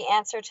know the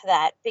answer to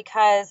that,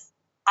 because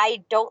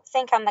I don't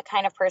think I'm the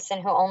kind of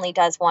person who only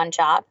does one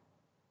job.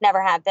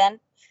 Never have been.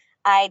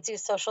 I do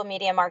social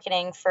media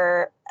marketing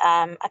for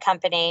a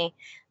company.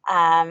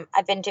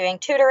 I've been doing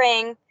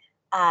tutoring.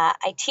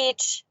 I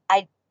teach.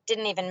 I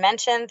didn't even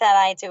mention that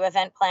I do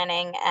event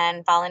planning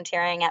and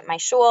volunteering at my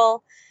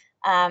shul.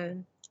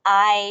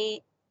 I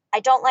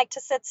don't like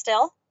to sit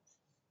still.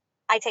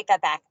 I take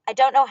that back. I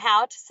don't know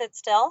how to sit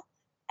still.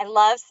 I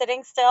love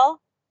sitting still.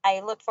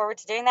 I look forward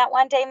to doing that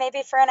one day,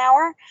 maybe for an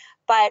hour.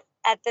 But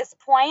at this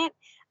point,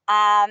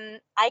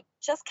 I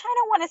just kind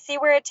of want to see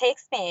where it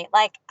takes me.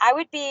 Like, I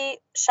would be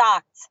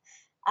shocked,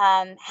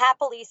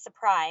 happily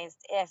surprised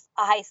if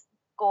a high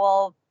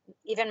school,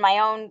 even my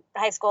own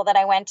high school that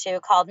I went to,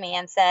 called me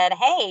and said,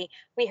 "Hey,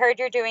 we heard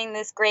you're doing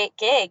this great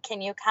gig.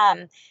 Can you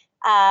come?"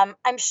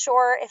 I'm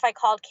sure if I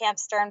called Camp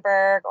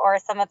Sternberg or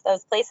some of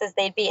those places,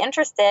 they'd be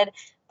interested.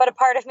 But a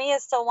part of me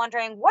is still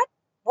wondering,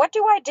 what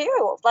do I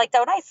do? Like,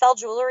 don't I sell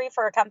jewelry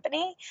for a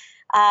company?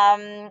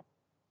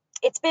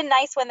 It's been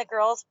nice when the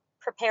girls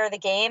prepare the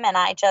game and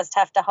I just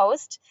have to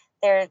host.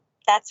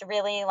 That's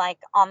really like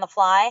on the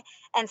fly.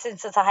 And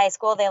since it's a high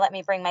school, they let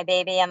me bring my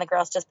baby and the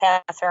girls just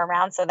pass her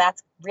around. So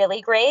that's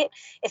really great.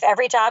 If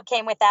every job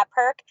came with that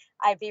perk,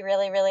 I'd be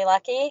really, really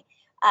lucky.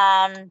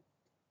 Um,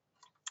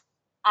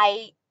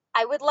 I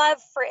I would love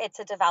for it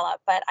to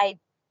develop, but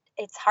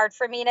it's hard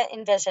for me to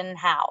envision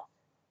how.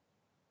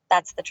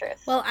 That's the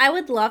truth. Well, I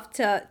would love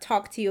to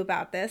talk to you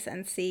about this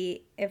and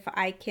see if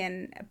I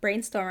can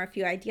brainstorm a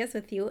few ideas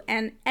with you.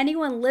 And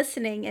anyone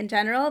listening in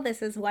general,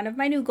 this is one of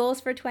my new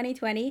goals for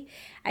 2020.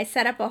 I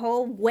set up a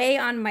whole way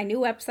on my new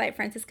website,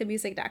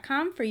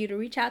 franciscamusic.com, for you to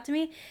reach out to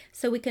me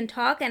so we can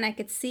talk and I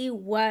could see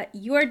what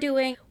you're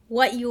doing,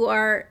 what you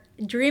are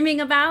dreaming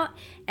about,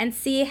 and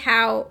see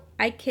how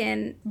I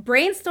can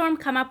brainstorm,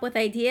 come up with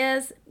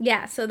ideas.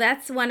 Yeah, so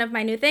that's one of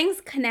my new things,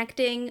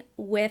 connecting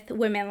with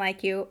women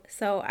like you.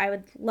 So I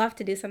would love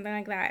to do something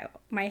like that.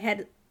 My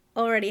head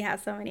already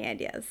has so many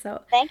ideas.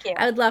 So Thank you.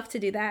 I would love to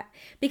do that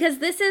because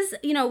this is,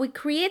 we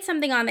create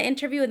something on the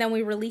interview and then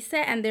we release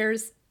it and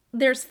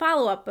there's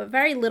follow-up, but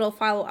very little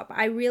follow-up.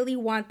 I really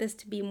want this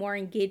to be more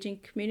engaging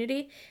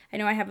community. I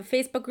know I have a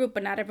Facebook group,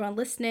 but not everyone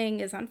listening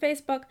is on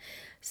Facebook.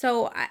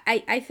 So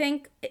I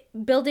think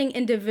building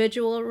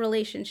individual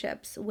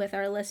relationships with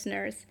our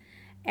listeners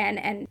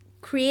and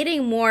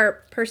creating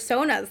more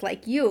personas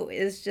like you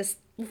is just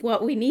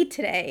what we need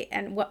today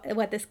and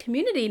what this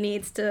community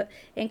needs to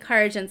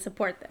encourage and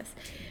support this.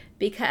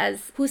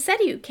 Because who said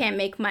you can't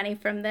make money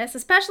from this,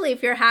 especially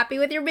if you're happy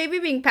with your baby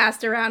being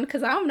passed around,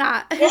 because I'm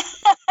not.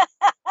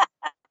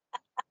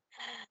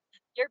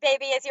 Your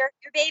baby is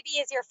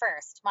your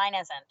first. Mine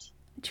isn't.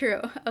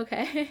 True.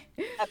 Okay.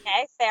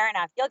 Okay, fair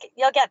enough.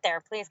 You'll get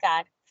there, please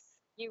God.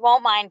 You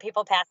won't mind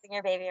people passing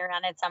your baby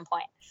around at some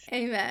point.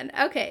 Amen.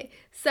 Okay,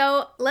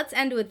 so let's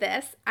end with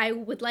this. I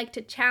would like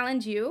to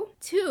challenge you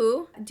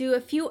to do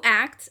a few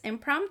acts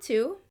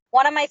impromptu.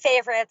 One of my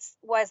favorites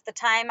was the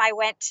time I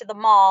went to the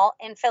mall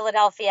in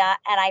Philadelphia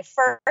and I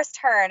first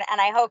heard,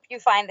 and I hope you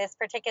find this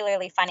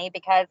particularly funny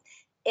because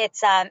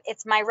it's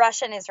my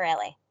Russian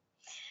Israeli.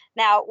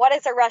 Now, what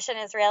is a Russian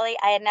Israeli?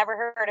 I had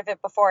never heard of it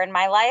before in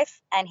my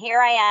life, and here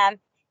I am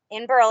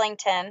in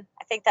Burlington.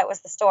 I think that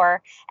was the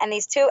store, and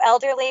these two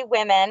elderly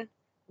women,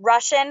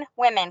 Russian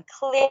women,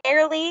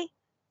 clearly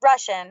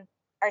Russian,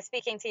 are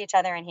speaking to each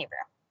other in Hebrew.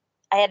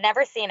 I had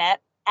never seen it,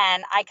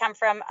 and I come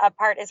from a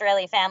part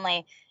Israeli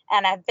family,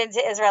 and I've been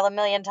to Israel a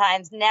million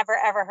times, never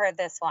ever heard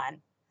this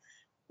one.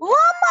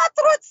 למה את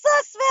רוצה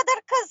סוודר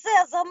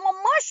כזה? זה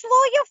ממש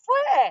לא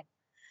יפה.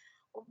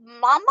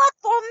 למה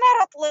את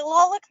אומרת לי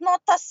לא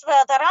לקנות את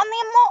הסוודר?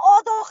 אני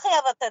מאוד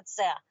אוהבת את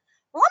זה.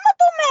 למה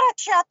את אומרת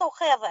שאת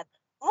אוהבת?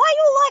 Why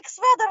you like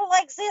sweater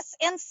like this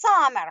in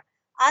summer?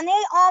 אני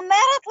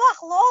אומרת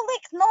לך לא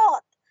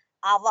לקנות.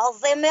 אבל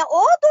זה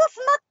מאוד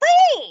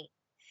אופנתי.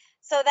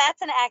 So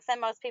that's an accent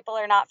most people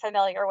are not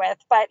familiar with.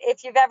 But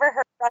if you've ever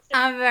heard Russian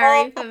I'm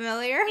very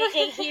familiar.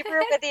 speaking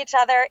Hebrew with each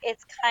other,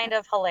 it's kind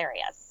of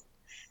hilarious.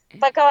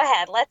 But go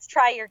ahead. Let's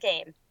try your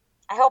game.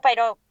 I hope I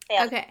don't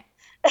fail. Okay.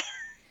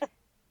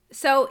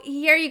 So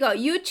here you go.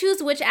 You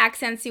choose which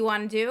accents you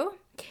want to do.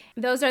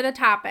 Those are the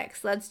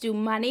topics. Let's do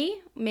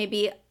money,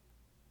 maybe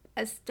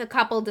a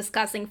couple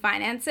discussing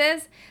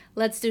finances.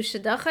 Let's do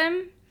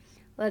shidduchim.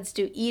 Let's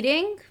do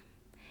eating.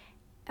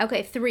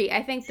 Okay, 3.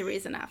 I think 3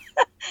 is enough.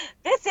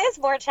 This is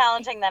more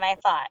challenging than I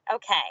thought.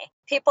 Okay.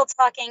 People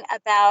talking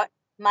about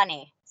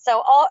money.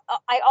 So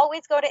I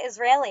always go to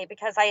Israeli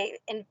because I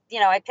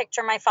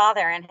picture my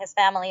father and his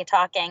family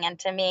talking, and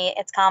to me,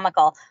 it's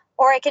comical.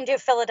 Or I can do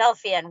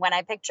Philadelphian when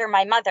I picture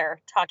my mother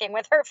talking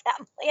with her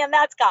family, and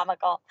that's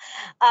comical.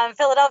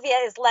 Philadelphia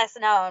is less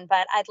known,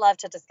 but I'd love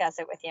to discuss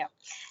it with you.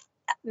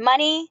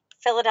 Money,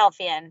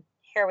 Philadelphian.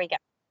 Here we go.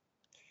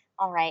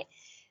 All right.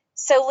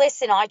 So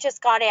listen, I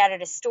just got out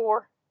of the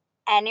store,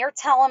 and they're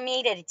telling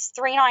me that it's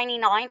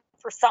 $3.99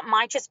 for something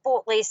I just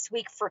bought last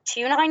week for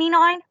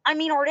 $2.99. I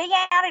mean, are they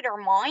out of their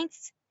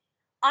minds?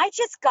 I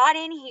just got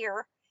in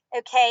here.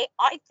 Okay,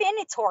 I've been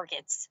to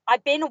Targets,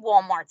 I've been to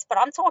Walmart's, but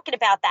I'm talking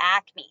about the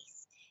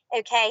Acme's.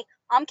 Okay,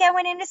 I'm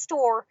going in the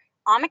store.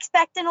 I'm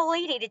expecting a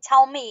lady to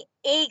tell me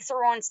eggs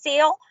are on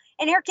sale,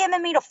 and they're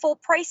giving me the full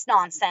price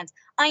nonsense.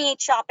 I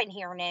ain't shopping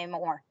here no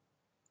more.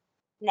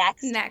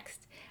 Next.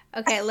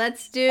 Okay,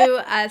 let's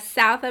do a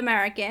South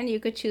American.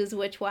 You could choose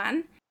which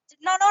one.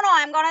 No,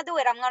 I'm gonna do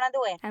it.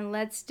 And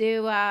let's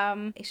do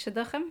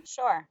shidduchim.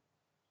 Sure.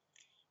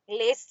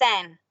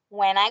 Listen.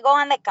 When I go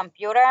on the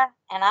computer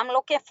and I'm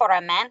looking for a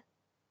man,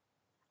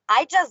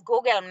 I just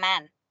Google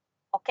man,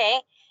 okay?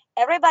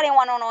 Everybody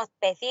want to know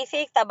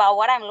specifics about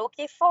what I'm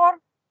looking for.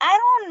 I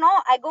don't know.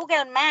 I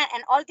Google man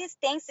and all these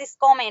things is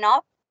coming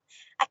up.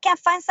 I can't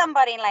find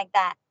somebody like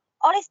that.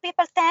 All these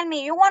people tell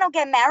me, you want to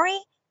get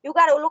married? You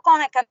got to look on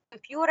a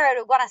computer.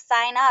 You're going to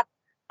sign up.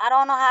 I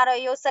don't know how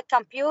to use a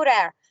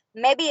computer.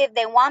 Maybe if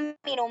they want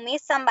me to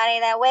meet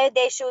somebody that way,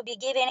 they should be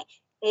giving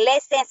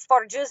lessons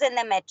for using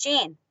the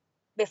machine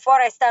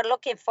before I start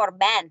looking for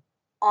Ben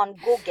on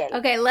Google.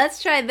 Okay, let's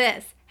try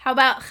this. How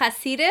about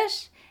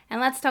Hasidish?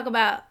 And let's talk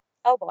about...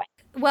 Oh, boy.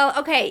 Well,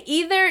 okay,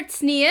 either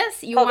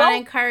tznius, you want to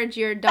encourage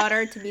your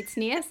daughter to be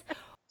tznius,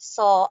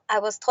 So I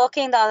was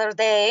talking the other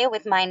day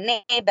with my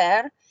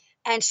neighbor,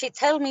 and she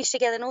told me she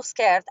get a new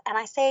skirt, and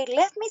I say,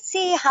 let me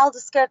see how the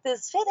skirt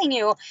is fitting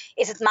you.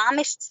 Is it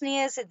mamish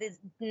sneeze? Is it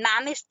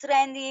mamish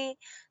trendy?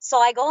 So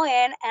I go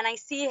in and I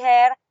see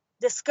her.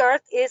 The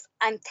skirt is,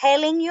 I'm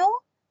telling you,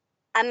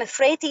 I'm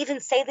afraid to even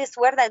say this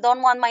word. I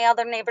don't want my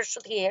other neighbors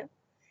should hear.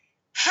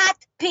 Hot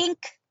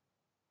pink.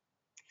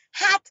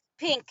 Hot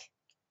pink.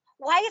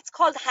 Why it's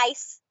called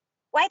heis?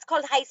 Why it's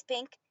called heis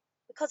pink?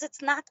 Because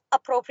it's not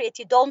appropriate.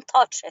 You don't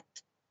touch it.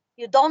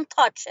 You don't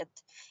touch it.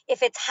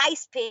 If it's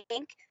heis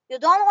pink, you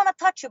don't want to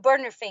touch. You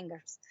burn your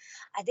fingers.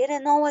 I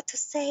didn't know what to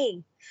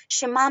say.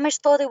 Shemamish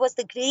thought it was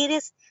the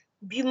greatest,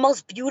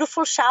 most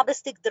beautiful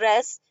Shabbostic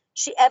dress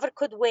she ever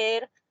could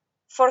wear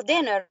for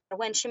dinner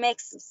when she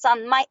makes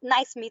some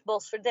nice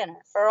meatballs for dinner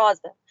for her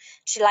husband.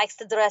 She likes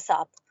to dress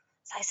up.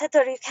 So I said to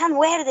her, you can't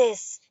wear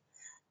this.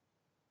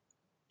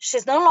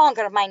 She's no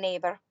longer my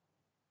neighbor.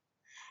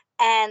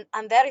 And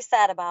I'm very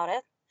sad about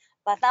it.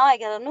 But now I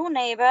get a new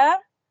neighbor,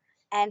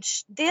 and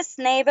this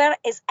neighbor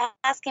is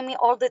asking me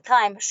all the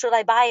time, should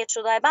I buy it?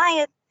 Should I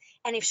buy it?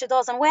 And if she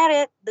doesn't wear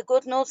it, the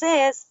good news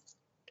is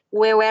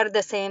we wear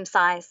the same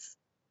size.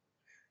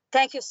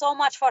 Thank you so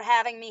much for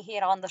having me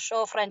here on the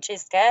show,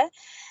 Francesca.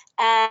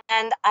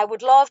 And I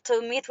would love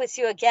to meet with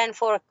you again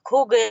for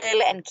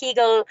Kugel and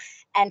Kegel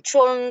and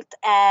Chunt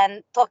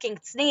and talking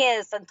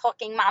tznius and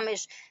talking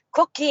mamish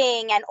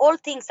cooking and all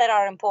things that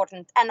are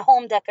important, and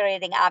home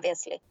decorating,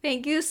 obviously.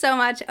 Thank you so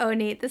much,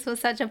 ONIT. This was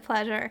such a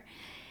pleasure.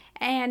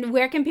 And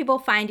where can people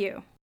find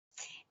you?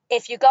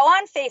 If you go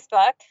on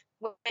Facebook,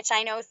 which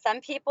I know some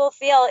people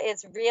feel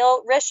is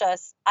real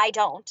ricious, I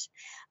don't.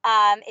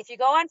 If you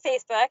go on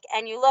Facebook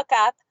and you look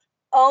up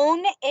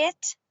Own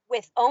It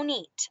with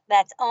ONIT,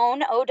 that's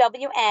Own,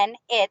 O-W-N,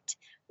 It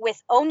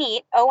with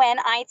ONIT,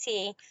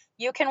 O-N-I-T,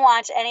 you can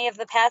watch any of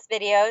the past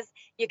videos.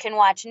 You can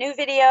watch new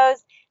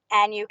videos,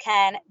 and you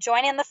can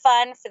join in the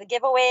fun for the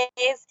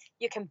giveaways.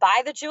 You can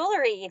buy the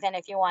jewelry even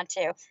if you want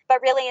to.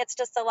 But really, it's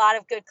just a lot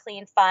of good,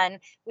 clean fun.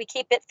 We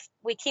keep it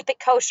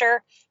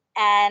kosher,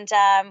 and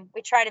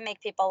we try to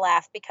make people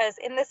laugh, because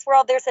in this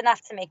world, there's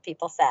enough to make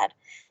people sad.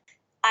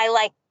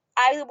 I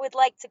would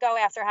like to go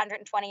after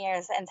 120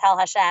 years and tell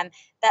Hashem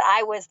that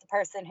I was the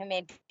person who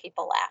made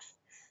people laugh.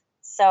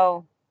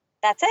 So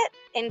that's it.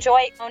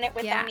 Enjoy Own It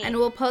with ONIT. And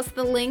we'll post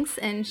the links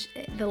and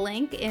the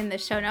link in the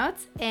show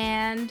notes.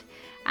 And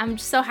I'm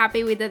so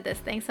happy we did this.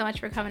 Thanks so much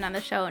for coming on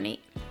the show, ONIT.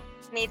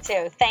 Me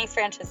too. Thanks,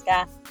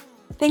 Francesca.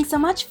 Thanks so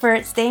much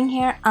for staying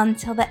here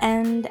until the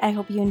end. I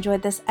hope you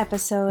enjoyed this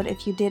episode.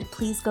 If you did,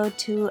 please go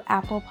to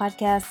Apple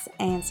Podcasts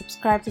and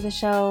subscribe to the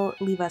show,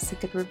 leave us a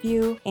good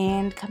review,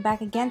 and come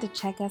back again to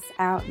check us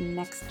out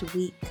next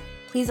week.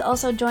 Please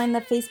also join the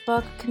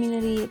Facebook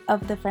community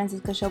of the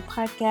Francisca Show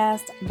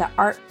podcast, the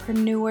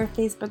Artpreneur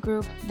Facebook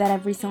group that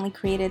I've recently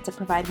created to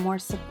provide more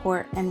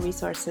support and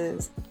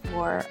resources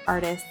for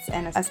artists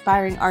and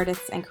aspiring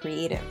artists and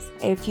creatives.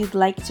 If you'd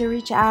like to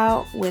reach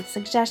out with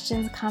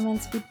suggestions,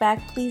 comments,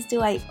 feedback, please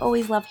do. I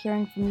always love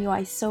hearing from you.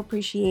 I so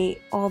appreciate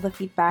all the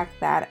feedback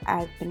that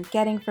I've been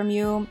getting from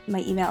you. My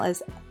email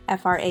is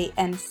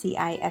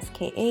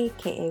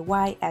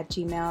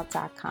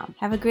franciskakay@gmail.com.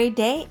 Have a great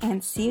day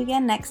and see you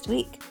again next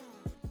week.